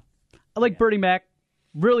right. Yeah. I like Bernie Mac.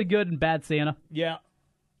 Really good in Bad Santa. Yeah.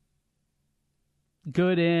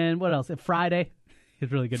 Good in, what else? Friday.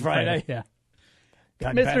 He's really good in Friday. Yeah.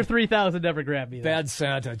 God, Mr. 3000 never grabbed me. Bad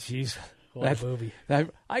Santa, jeez. That movie.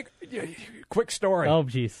 Quick story. Oh,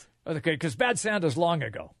 jeez. Okay, because Bad Santa's long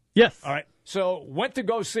ago. Yes. All right. So went to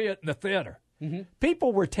go see it in the theater. Mm-hmm.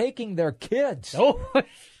 People were taking their kids. Oh.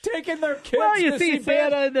 Taking their kids. Well, you see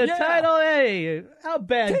Santa in the title. Hey, how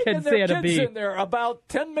bad can Santa be? Taking their kids in there about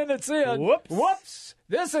 10 minutes in. Whoops.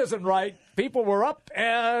 This isn't right. People were up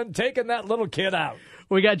and taking that little kid out.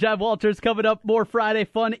 We got John Walters coming up. More Friday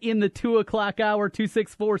fun in the 2 o'clock hour,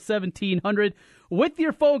 264-1700. With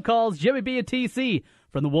your phone calls, Jimmy B and TC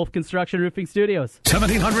from the Wolf Construction Roofing Studios.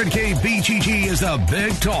 1700K BGG is the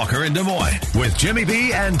big talker in Des Moines with Jimmy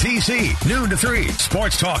B and TC. Noon to 3.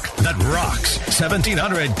 Sports talk that rocks.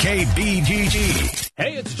 1700K BGG.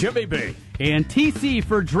 Hey, it's Jimmy B. And TC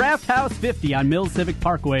for Draft House 50 on Mills Civic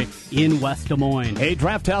Parkway in West Des Moines. Hey,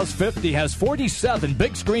 Draft House 50 has 47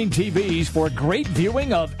 big screen TVs for great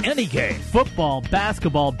viewing of any game. Football,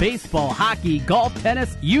 basketball, baseball, hockey, golf,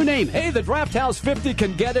 tennis, you name it. Hey, the Draft House 50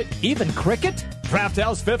 can get it, even cricket. Draft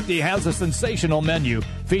House 50 has a sensational menu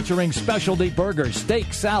featuring specialty burgers,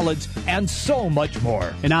 steaks, salads, and so much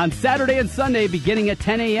more. And on Saturday and Sunday, beginning at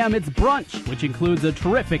 10 a.m., it's brunch, which includes a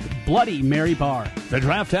terrific Bloody Mary bar. The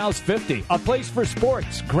Draft House 50, a place for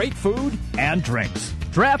sports, great food, and drinks.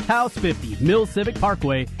 Draft House 50, Mills Civic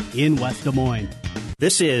Parkway in West Des Moines.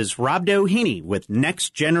 This is Rob Doheny with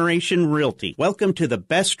Next Generation Realty. Welcome to the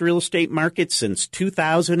best real estate market since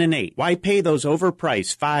 2008. Why pay those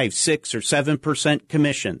overpriced 5, 6, or 7%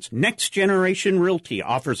 commissions? Next Generation Realty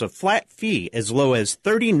offers a flat fee as low as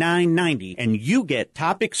 $39.90, and you get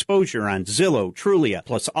top exposure on Zillow, Trulia,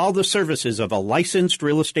 plus all the services of a licensed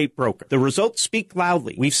real estate broker. The results speak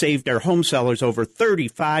loudly. We've saved our home sellers over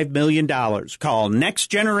 $35 million. Call Next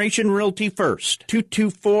Generation Realty first.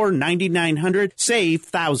 224-9900. Save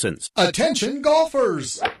thousands. Attention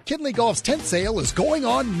golfers! Kinley Golf's tent sale is going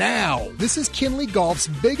on now. This is Kinley Golf's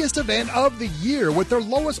biggest event of the year with their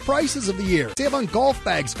lowest prices of the year. Save on golf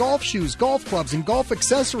bags, golf shoes, golf clubs, and golf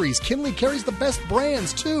accessories. Kinley carries the best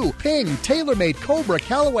brands too. Ping, TaylorMade, Cobra,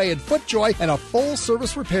 Callaway, and FootJoy, and a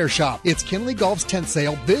full-service repair shop. It's Kinley Golf's tent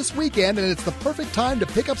sale this weekend, and it's the perfect time to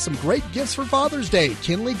pick up some great gifts for Father's Day.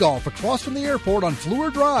 Kinley Golf, across from the airport on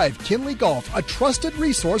Fleur Drive. Kinley Golf, a trusted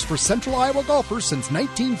resource for Central Iowa golfers since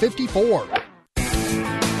 1954.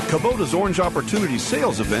 Kubota's Orange Opportunity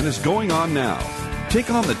sales event is going on now.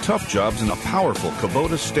 Take on the tough jobs in a powerful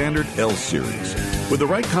Kubota Standard L Series. With the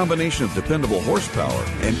right combination of dependable horsepower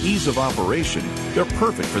and ease of operation, they're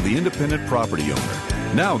perfect for the independent property owner.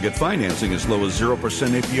 Now get financing as low as 0%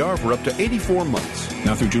 APR for up to 84 months.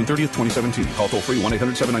 Now through June 30th, 2017. Call toll-free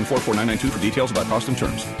 1-800-794-4992 for details about cost and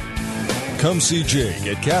terms. Come see Jake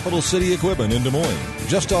at Capital City Equipment in Des Moines,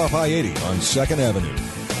 just off I-80 on 2nd Avenue.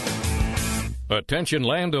 Attention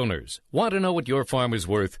landowners. Want to know what your farm is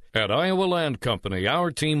worth? At Iowa Land Company, our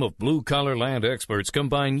team of blue-collar land experts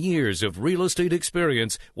combine years of real estate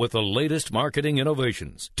experience with the latest marketing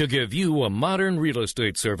innovations to give you a modern real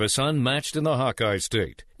estate service unmatched in the Hawkeye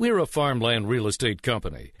State. We're a farmland real estate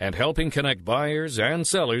company, and helping connect buyers and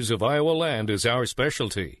sellers of Iowa land is our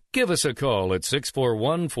specialty. Give us a call at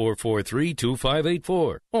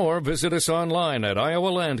 641-443-2584 or visit us online at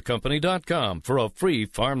iowalandcompany.com for a free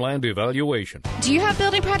farmland evaluation. Do you have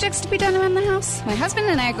building projects to be done around the house? My husband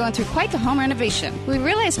and I are going through quite the home renovation. We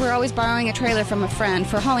realize we're always borrowing a trailer from a friend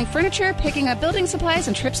for hauling furniture, picking up building supplies,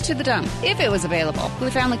 and trips to the dump, if it was available. We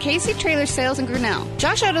found Lucchese Trailer Sales in Grinnell.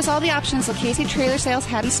 Josh showed us all the options Lucchese Trailer Sales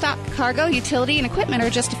had in stock. Cargo, utility, and equipment are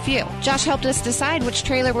just a few. Josh helped us decide which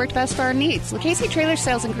trailer worked best for our needs. Lucchese Trailer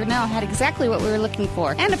Sales in Grinnell had exactly what we were looking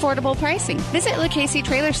for and affordable pricing. Visit Lucchese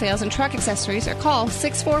Trailer Sales and Truck Accessories or call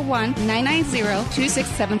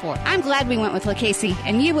 641-990-2674. I'm glad we went with Lucchese,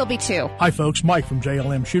 and you will be too. Hi folks, Mike from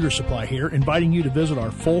JLM Shooter Supply here, inviting you to visit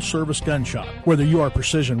our full-service gun shop. Whether you are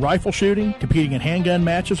precision rifle shooting, competing in handgun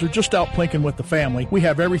matches, or just out plinking with the family, we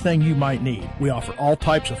have everything you might need. We offer all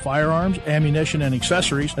types of firearms, ammunition, and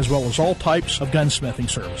accessories, as well as all types of gunsmithing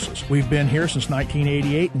services. We've been here since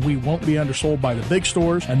 1988, and we won't be undersold by the big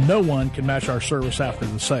stores, and no one can match our service after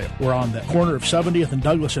the sale. We're on the corner of 70th and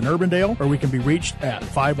Douglas in Urbandale, or we can be reached at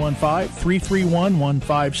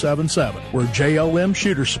 515-331-1577. We're JLM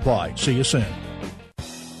Shooter Supply. See you soon.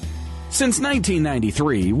 Since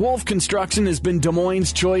 1993, Wolf Construction has been Des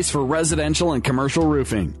Moines' choice for residential and commercial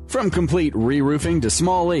roofing. From complete re-roofing to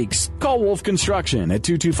small leaks, call Wolf Construction at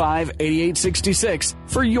 225-8866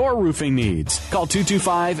 for your roofing needs. Call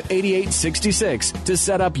 225-8866 to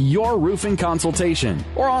set up your roofing consultation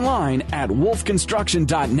or online at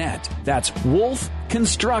wolfconstruction.net. That's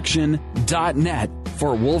wolfconstruction.net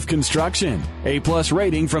for Wolf Construction. A+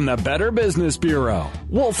 rating from the Better Business Bureau.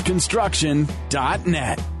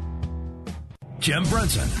 wolfconstruction.net. Jim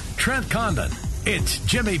Brunson, Trent Condon. It's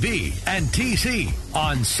Jimmy B and TC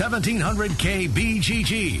on 1700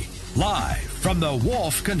 KBGG. Live from the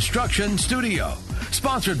Wolf Construction Studio.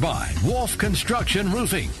 Sponsored by Wolf Construction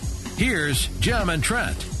Roofing. Here's Jim and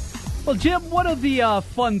Trent. Well, Jim, one of the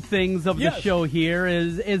fun things of the show here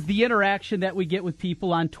is the interaction that we get with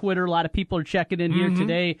people on Twitter. A lot of people are checking in here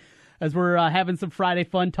today as we're having some Friday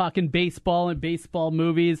fun talking baseball and baseball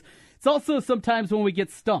movies. It's also sometimes when we get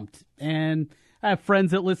stumped, and I have friends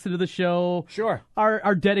that listen to the show. Sure.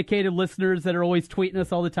 Our dedicated listeners that are always tweeting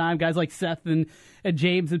us all the time, guys like Seth and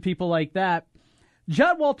James and people like that.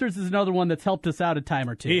 John Walters is another one that's helped us out a time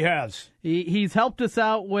or two. He has. He's helped us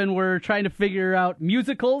out when we're trying to figure out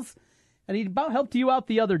musicals, and he about helped you out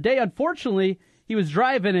the other day. Unfortunately, he was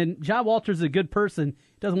driving, and John Walters is a good person.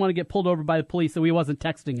 He doesn't want to get pulled over by the police, so he wasn't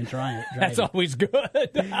texting and driving. That's always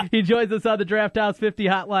good. He joins us on the Draft House 50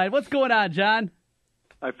 hotline. What's going on, John?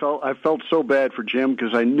 I felt so bad for Jim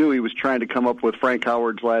because I knew he was trying to come up with Frank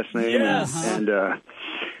Howard's last name, and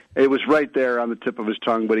it was right there on the tip of his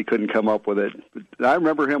tongue, but he couldn't come up with it. But I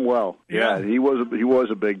remember him well. Yeah, he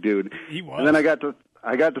was a big dude. He was. And then I got to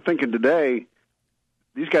thinking today,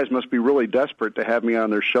 these guys must be really desperate to have me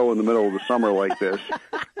on their show in the middle of the summer like this.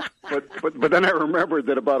 but then I remembered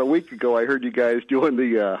that about a week ago I heard you guys doing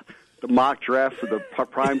the mock draft for the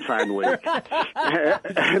primetime league.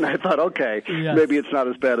 And I thought, okay, maybe it's not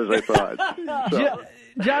as bad as I thought. So.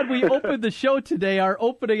 John, we opened the show today, our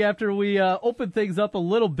opening after we opened things up a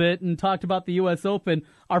little bit and talked about the U.S. Open.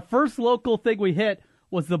 Our first local thing we hit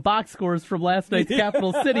was the box scores from last night's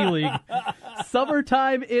Capital City League.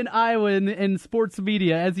 Summertime in Iowa and sports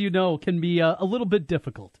media, as you know, can be a little bit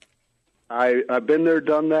difficult. I've been there,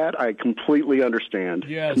 done that. I completely understand.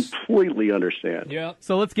 Yes. Completely understand. Yeah.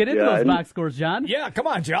 So let's get into those box scores, John. Yeah, come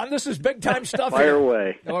on, John. This is big-time stuff Fire here.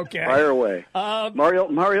 away. Okay. Fire away.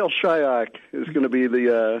 Mariel Shayok is going to be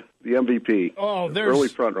the MVP. Oh, there's early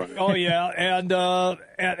front runner. Oh, yeah.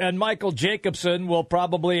 And Michael Jacobson will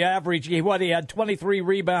probably average, he had 23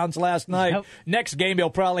 rebounds last night. Yep. Next game, he'll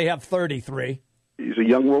probably have 33. He's a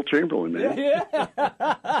young Will Chamberlain, man. Yeah.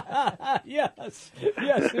 Yes,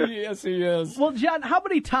 he is. Well, John, how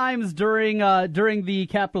many times during the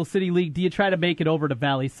Capital City League do you try to make it over to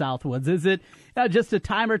Valley Southwoods? Is it just a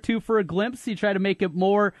time or two for a glimpse? You try to make it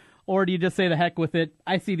more, or do you just say the heck with it?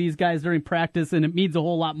 I see these guys during practice, and it means a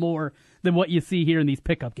whole lot more than what you see here in these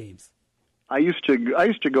pickup games. I used to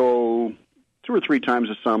go 2 or 3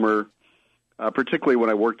 times a summer. Particularly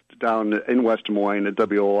when I worked down in West Des Moines at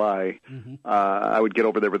WOI, I would get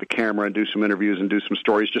over there with a camera and do some interviews and do some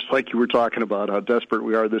stories, just like you were talking about how desperate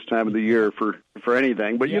we are this time of the year for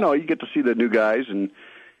anything. But, you know, you get to see the new guys and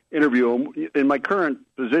interview them. In my current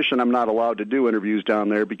position, I'm not allowed to do interviews down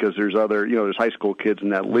there because there's there's high school kids in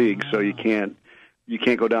that league, so you can't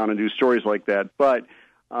go down and do stories like that. But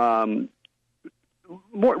more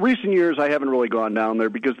recent years, I haven't really gone down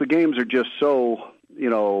there because the games are just so,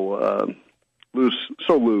 loose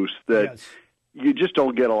that you just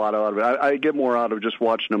don't get a lot out of it. I get more out of just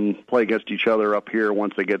watching them play against each other up here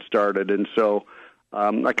once they get started, and so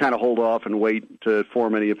I kind of hold off and wait to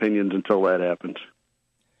form any opinions until that happens.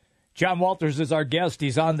 John Walters is our guest.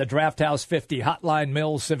 He's on the Draft House 50 Hotline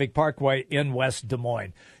Mills Civic Parkway in West Des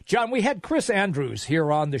Moines. John, we had Chris Andrews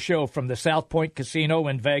here on the show from the South Point Casino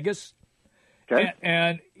in Vegas. Okay.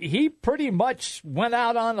 And he pretty much went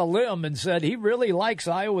out on a limb and said he really likes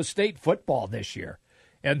Iowa State football this year.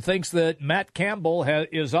 and thinks that Matt Campbell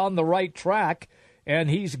is on the right track, and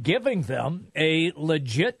he's giving them a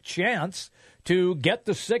legit chance to get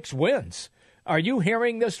the 6 wins. Are you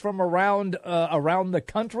hearing this from around the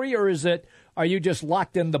country, or are you just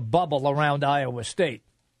locked in the bubble around Iowa State?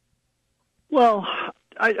 Well,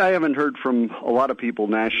 I haven't heard from a lot of people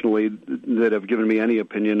nationally that have given me any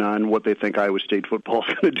opinion on what they think Iowa State football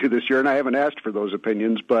is going to do this year, and I haven't asked for those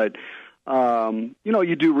opinions. But,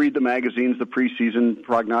 you do read the magazines, the preseason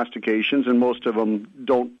prognostications, and most of them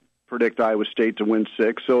don't predict Iowa State to win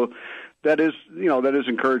 6. So that is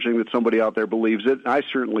encouraging that somebody out there believes it. I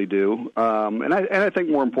certainly do. And I think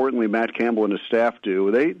more importantly, Matt Campbell and his staff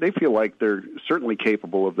do. They feel like they're certainly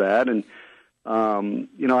capable of that. And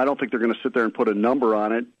I don't think they're going to sit there and put a number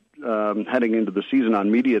on it heading into the season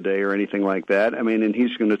on media day or anything like that. I mean, and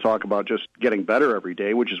he's going to talk about just getting better every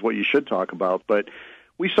day, which is what you should talk about. But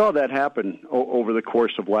we saw that happen over the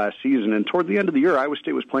course of last season. And toward the end of the year, Iowa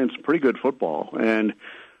State was playing some pretty good football. And,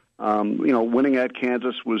 winning at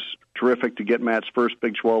Kansas was terrific to get Matt's first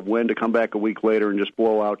Big 12 win. To come back a week later and just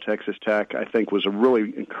blow out Texas Tech, I think was a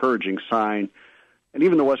really encouraging sign. And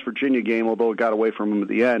even the West Virginia game, although it got away from them at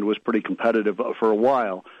the end, was pretty competitive for a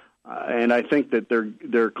while. And I think that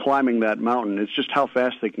they're climbing that mountain. It's just how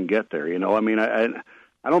fast they can get there. I mean,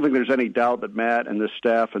 I don't think there's any doubt that Matt and this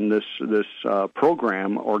staff and this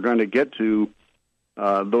program are going to get to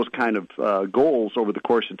those kind of goals over the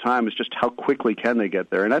course of time. It's just how quickly can they get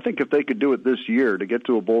there. And I think if they could do it this year, to get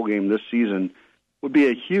to a bowl game this season would be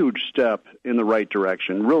a huge step in the right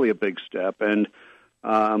direction, really a big step. And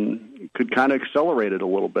could kind of accelerate it a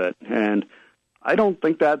little bit. And I don't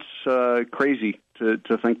think that's crazy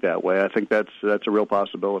to think that way. I think that's a real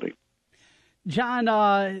possibility. John,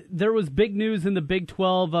 there was big news in the Big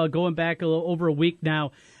 12 going back over a week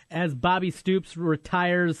now as Bobby Stoops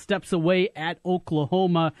retires, steps away at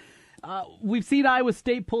Oklahoma. We've seen Iowa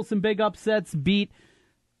State pull some big upsets, beat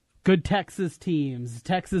good Texas teams,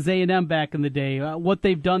 Texas A&M back in the day, what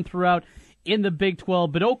they've done throughout in the Big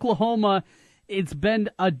 12. But Oklahoma, it's been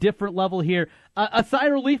a different level here. A sigh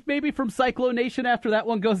of relief maybe from Cyclone Nation after that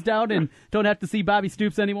one goes down and don't have to see Bobby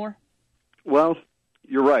Stoops anymore? Well,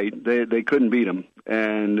 you're right. They couldn't beat him,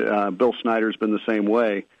 and Bill Snyder's been the same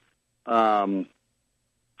way.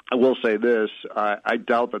 I will say this. I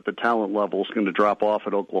doubt that the talent level is going to drop off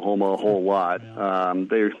at Oklahoma a whole lot.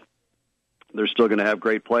 They're still going to have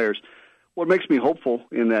great players. What makes me hopeful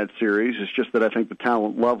in that series is just that I think the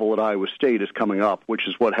talent level at Iowa State is coming up, which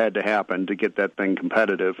is what had to happen to get that thing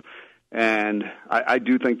competitive. And I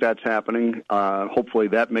do think that's happening. Hopefully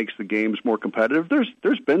that makes the games more competitive.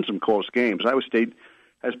 There's been some close games. Iowa State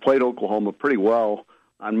has played Oklahoma pretty well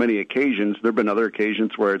on many occasions. There have been other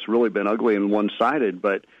occasions where it's really been ugly and one-sided,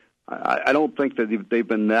 but I don't think that they've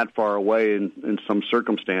been that far away in some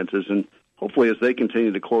circumstances. And hopefully as they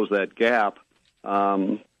continue to close that gap,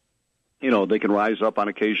 they can rise up on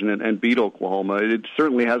occasion and beat Oklahoma. It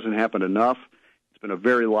certainly hasn't happened enough. It's been a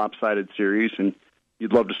very lopsided series, and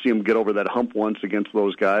you'd love to see them get over that hump once against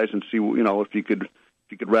those guys and see, if you could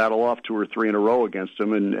rattle off 2 or 3 in a row against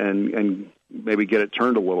them and maybe get it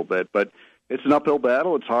turned a little bit. But it's an uphill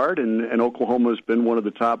battle. It's hard, and Oklahoma has been one of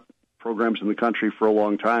the top programs in the country for a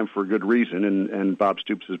long time for a good reason, and Bob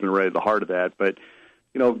Stoops has been right at the heart of that. But,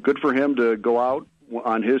 good for him to go out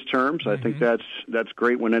on his terms. I think that's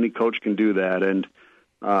great when any coach can do that. And,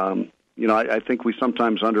 I think we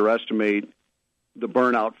sometimes underestimate the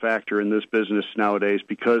burnout factor in this business nowadays,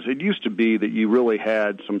 because it used to be that you really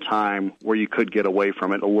had some time where you could get away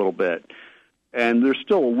from it a little bit. And there's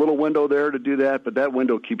still a little window there to do that, but that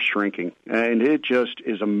window keeps shrinking. And it just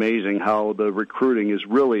is amazing how the recruiting is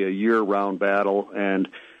really a year-round battle. And,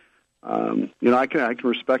 I can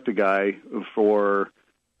respect a guy for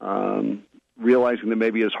realizing that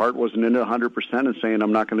maybe his heart wasn't in it 100% and saying,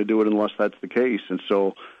 I'm not going to do it unless that's the case. And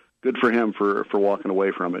so good for him for walking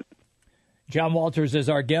away from it. John Walters is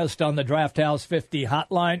our guest on the Draft House 50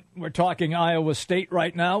 hotline. We're talking Iowa State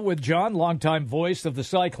right now with John, longtime voice of the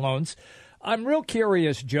Cyclones. I'm real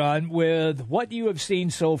curious, John, with what you have seen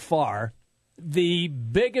so far. The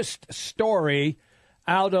biggest story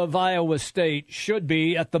out of Iowa State should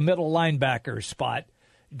be at the middle linebacker spot.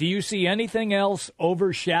 Do you see anything else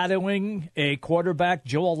overshadowing a quarterback,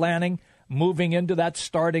 Joel Lanning, moving into that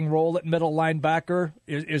starting role at middle linebacker?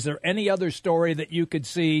 Is there any other story that you could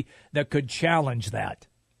see that could challenge that?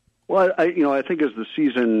 Well, I think as the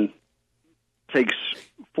season takes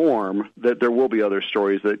form, that there will be other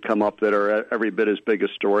stories that come up that are every bit as big a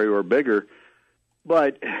story or bigger.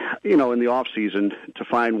 But, in the off season, to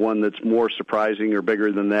find one that's more surprising or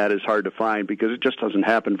bigger than that is hard to find, because it just doesn't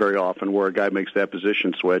happen very often where a guy makes that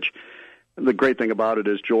position switch. the great thing about it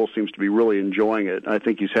is Joel seems to be really enjoying it. I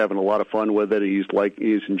think he's having a lot of fun with it.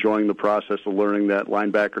 He's enjoying the process of learning that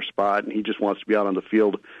linebacker spot, and he just wants to be out on the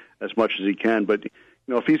field as much as he can. But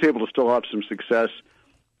if he's able to still have some success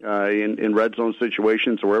in red zone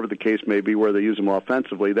situations or wherever the case may be where they use him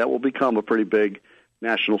offensively, that will become a pretty big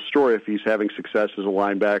national story if he's having success as a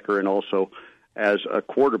linebacker and also as a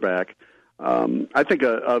quarterback. I think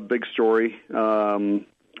a big story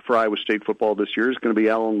for Iowa State football this year is going to be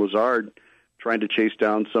Allen Lazard trying to chase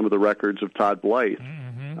down some of the records of Todd Blythe.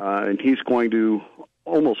 And he's going to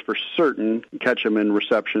almost for certain catch him in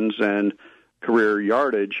receptions and career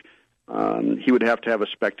yardage. He would have to have a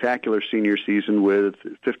spectacular senior season with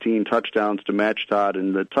 15 touchdowns to match Todd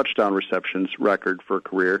in the touchdown receptions record for a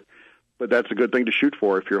career. But that's a good thing to shoot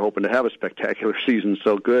for if you're hoping to have a spectacular season.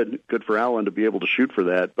 So good for Allen to be able to shoot for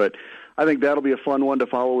that. But I think that'll be a fun one to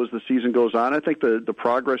follow as the season goes on. I think the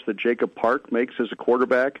progress that Jacob Park makes as a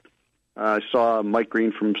quarterback, I saw Mike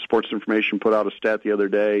Green from Sports Information put out a stat the other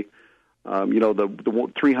day, the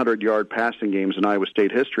 300-yard passing games in Iowa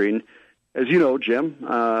State history. And as you know, Jim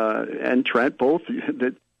and Trent, both,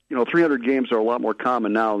 that 300 games are a lot more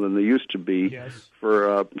common now than they used to be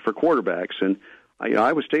for quarterbacks. And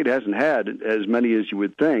Iowa State hasn't had as many as you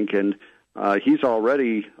would think, and he's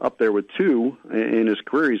already up there with 2 in his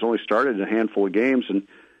career. He's only started a handful of games, and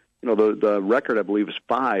the record I believe is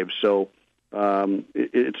 5. So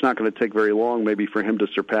it's not going to take very long, maybe, for him to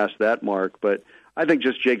surpass that mark. But I think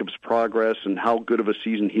just Jacob's progress and how good of a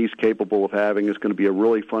season he's capable of having is going to be a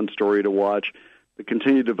really fun story to watch. The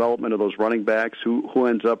continued development of those running backs, who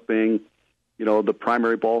ends up being, the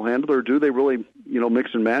primary ball handler, or do they really,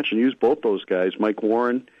 mix and match and use both those guys, Mike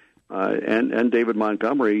Warren and David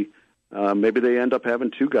Montgomery? Maybe they end up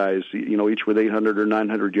having 2 guys, each with 800 or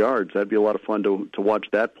 900 yards. That'd be a lot of fun to watch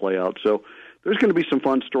that play out. So there's going to be some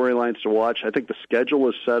fun storylines to watch. I think the schedule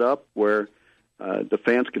is set up where the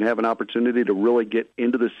fans can have an opportunity to really get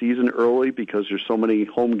into the season early because there's so many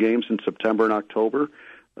home games in September and October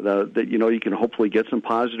that you can hopefully get some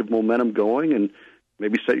positive momentum going and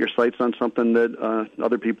maybe set your sights on something that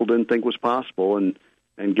other people didn't think was possible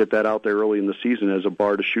and get that out there early in the season as a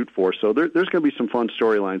bar to shoot for. So there's going to be some fun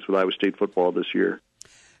storylines with Iowa State football this year.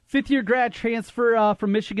 Fifth-year grad transfer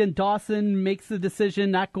from Michigan, Dawson makes the decision,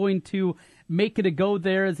 not going to make it a go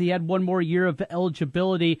there as he had one more year of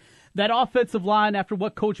eligibility. That offensive line, after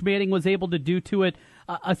what Coach Manning was able to do to it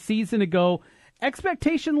a season ago,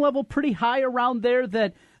 expectation level pretty high around there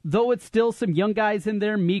that though it's still some young guys in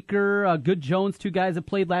there, Meeker, Good Jones, 2 guys that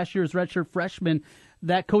played last year as redshirt freshmen,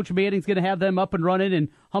 that Coach Manning's going to have them up and running and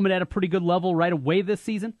humming at a pretty good level right away this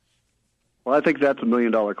season? Well, I think that's $1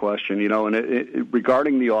 million question, and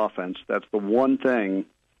regarding the offense, that's the one thing.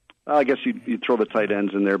 I guess you'd throw the tight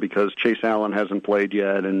ends in there because Chase Allen hasn't played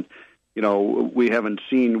yet, and, we haven't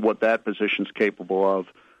seen what that position's capable of.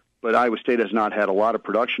 But Iowa State has not had a lot of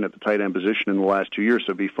production at the tight end position in the last 2 years, so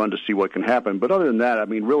it'd be fun to see what can happen. But other than that, I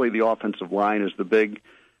mean, really the offensive line is the big,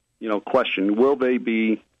 question. Will they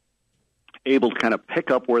be able to kind of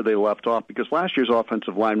pick up where they left off? Because last year's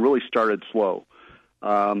offensive line really started slow.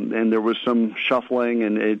 And there was some shuffling,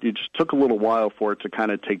 and it just took a little while for it to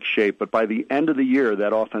kind of take shape. But by the end of the year,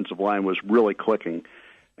 that offensive line was really clicking.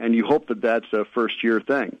 And you hope that that's a first-year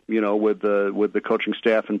thing, with the coaching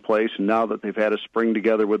staff in place. And now that they've had a spring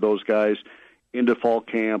together with those guys into fall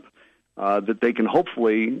camp, that they can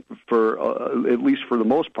hopefully, at least for the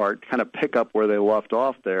most part, kind of pick up where they left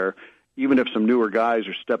off there. Even if some newer guys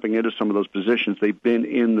are stepping into some of those positions, they've been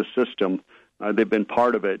in the system. They've been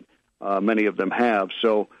part of it. Many of them have.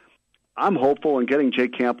 So I'm hopeful, and getting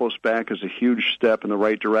Jake Campos back is a huge step in the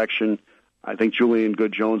right direction. I think Julian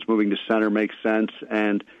Good-Jones moving to center makes sense,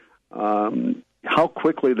 and how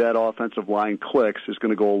quickly that offensive line clicks is going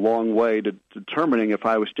to go a long way to determining if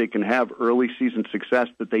Iowa State can have early season success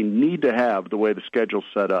that they need to have the way the schedule's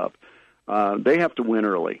set up. They have to win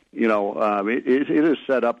early. It is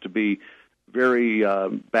set up to be very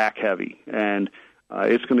back-heavy, and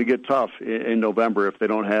it's going to get tough in November if they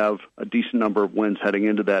don't have a decent number of wins heading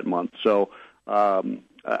into that month. So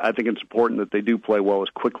I think it's important that they do play well as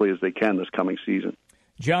quickly as they can this coming season.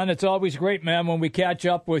 John, it's always great, man, when we catch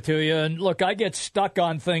up with you. And, look, I get stuck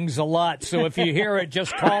on things a lot, so if you hear it,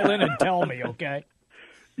 just call in and tell me, okay?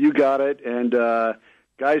 You got it. And,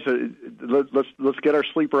 guys, let's get our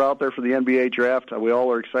sleeper out there for the NBA draft. We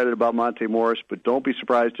all are excited about Monte Morris, but don't be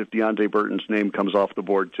surprised if DeAndre Burton's name comes off the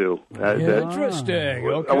board, too. Interesting.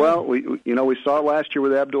 Okay. Well, we saw it last year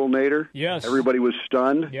with Abdul Nader. Yes. Everybody was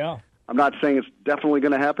stunned. Yeah. I'm not saying it's definitely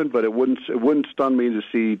going to happen, but it wouldn't stun me to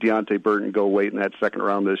see Deontay Burton go late in that second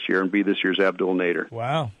round this year and be this year's Abdul Nader.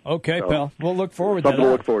 Wow. Okay, pal. We'll look forward to that. Something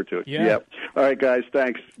to look forward to. Yeah. Yep. All right, guys.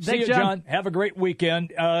 Thanks. See you, John. Have a great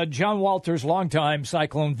weekend. John Walters, longtime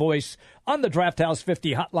Cyclone voice on the Draft House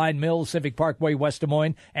 50 Hotline Mills, Civic Parkway, West Des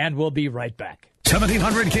Moines, and we'll be right back.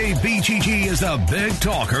 1700 KBGG is the big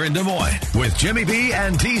talker in Des Moines with Jimmy B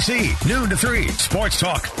and TC. Noon to 3. Sports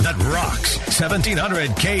talk that rocks. 1700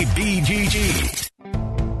 KBGG.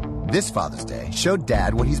 This Father's Day, show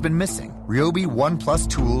Dad what he's been missing. Ryobi One Plus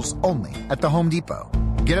tools only at the Home Depot.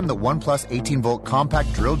 Get him the One Plus 18-volt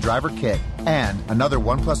compact drill driver kit, and another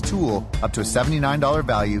One Plus tool up to a $79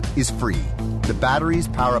 value is free. The batteries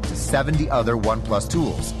power up to 70 other One Plus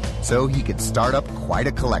tools, so he can start up quite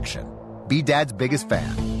a collection. Be Dad's biggest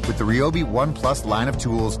fan with the Ryobi One Plus line of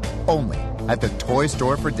tools only at the toy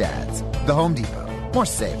store for dads. The Home Depot. More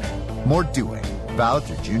saving, more doing. Valid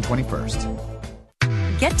through June 21st.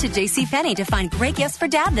 Get to JCPenney to find great gifts for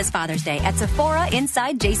Dad this Father's Day at Sephora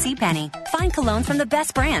inside JCPenney. Find colognes from the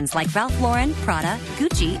best brands like Ralph Lauren, Prada,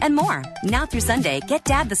 Gucci, and more. Now through Sunday, get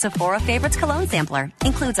Dad the Sephora Favorites Cologne Sampler.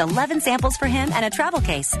 Includes 11 samples for him and a travel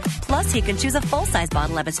case. Plus, he can choose a full-size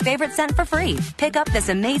bottle of his favorite scent for free. Pick up this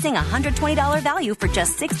amazing $120 value for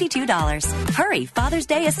just $62. Hurry, Father's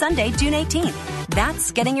Day is Sunday, June 18th.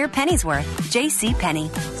 That's getting your pennies worth.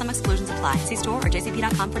 JCPenney. Some exclusions apply. See store or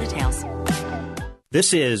jcp.com for details.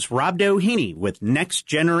 This is Rob Doheny with Next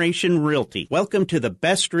Generation Realty. Welcome to the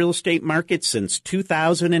best real estate market since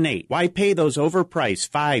 2008. Why pay those overpriced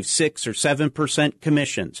 5, 6, or 7%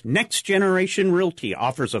 commissions? Next Generation Realty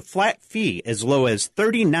offers a flat fee as low as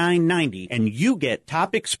 $39.90, and you get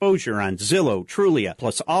top exposure on Zillow, Trulia,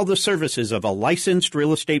 plus all the services of a licensed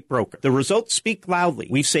real estate broker. The results speak loudly.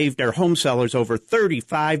 We've saved our home sellers over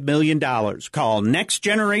 $35 million. Call Next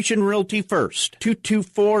Generation Realty first.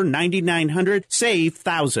 224-9900. Save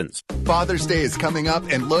thousands. Father's Day is coming up,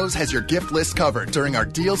 and Lowe's has your gift list covered during our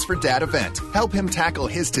Deals for Dad event. Help him tackle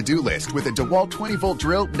his to-do list with a DeWalt 20-volt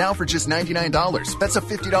drill now for just $99. That's a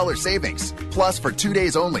 $50 savings. Plus, for 2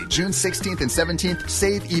 days only, June 16th and 17th,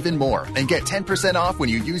 save even more and get 10% off when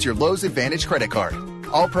you use your Lowe's Advantage credit card.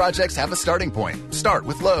 All projects have a starting point. Start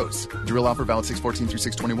with Lowe's. Drill offer valid 6/14 through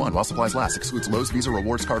 6/21 while supplies last. Excludes Lowe's Visa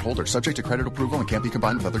Rewards card holders. Subject to credit approval and can't be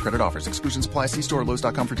combined with other credit offers. Exclusions apply. See store or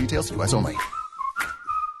Lowe's.com for details. U.S. only.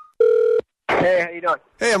 Hey, how you doing?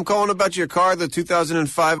 Hey, I'm calling about your car, the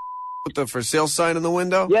 2005 with the for sale sign in the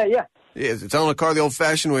window. Yeah. Yeah, it's selling a car the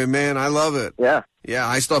old-fashioned way, man. I love it. Yeah. Yeah,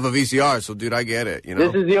 I still have a VCR, so, dude, I get it, you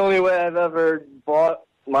know. This is the only way I've ever bought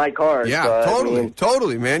my car. Yeah, so,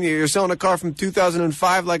 totally, man. You're selling a car from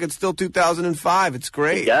 2005 like it's still 2005. It's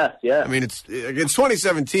great. Yeah. I mean, it's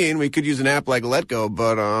 2017. We could use an app like Letgo,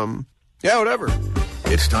 but, yeah, whatever.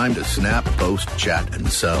 It's time to snap, post, chat,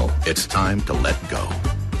 and sell. It's time to let go.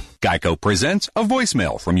 Geico presents a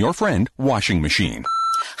voicemail from your friend, Washing Machine.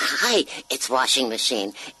 Hi, it's Washing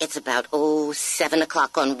Machine. It's about, 7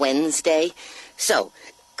 o'clock on Wednesday. So,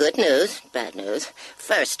 good news, bad news.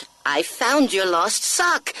 First, I found your lost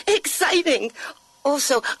sock. Exciting!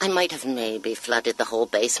 Also, I might have maybe flooded the whole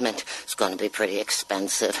basement. It's going to be pretty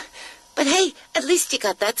expensive. But hey, at least you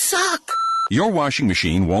got that sock. Your washing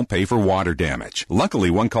machine won't pay for water damage. Luckily,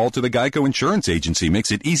 one call to the Geico Insurance Agency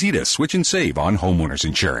makes it easy to switch and save on homeowners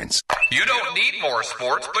insurance. You don't need more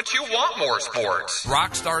sports, but you want more sports.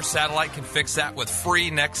 Rockstar Satellite can fix that with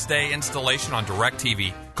free next-day installation on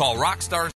DirecTV. Call Rockstar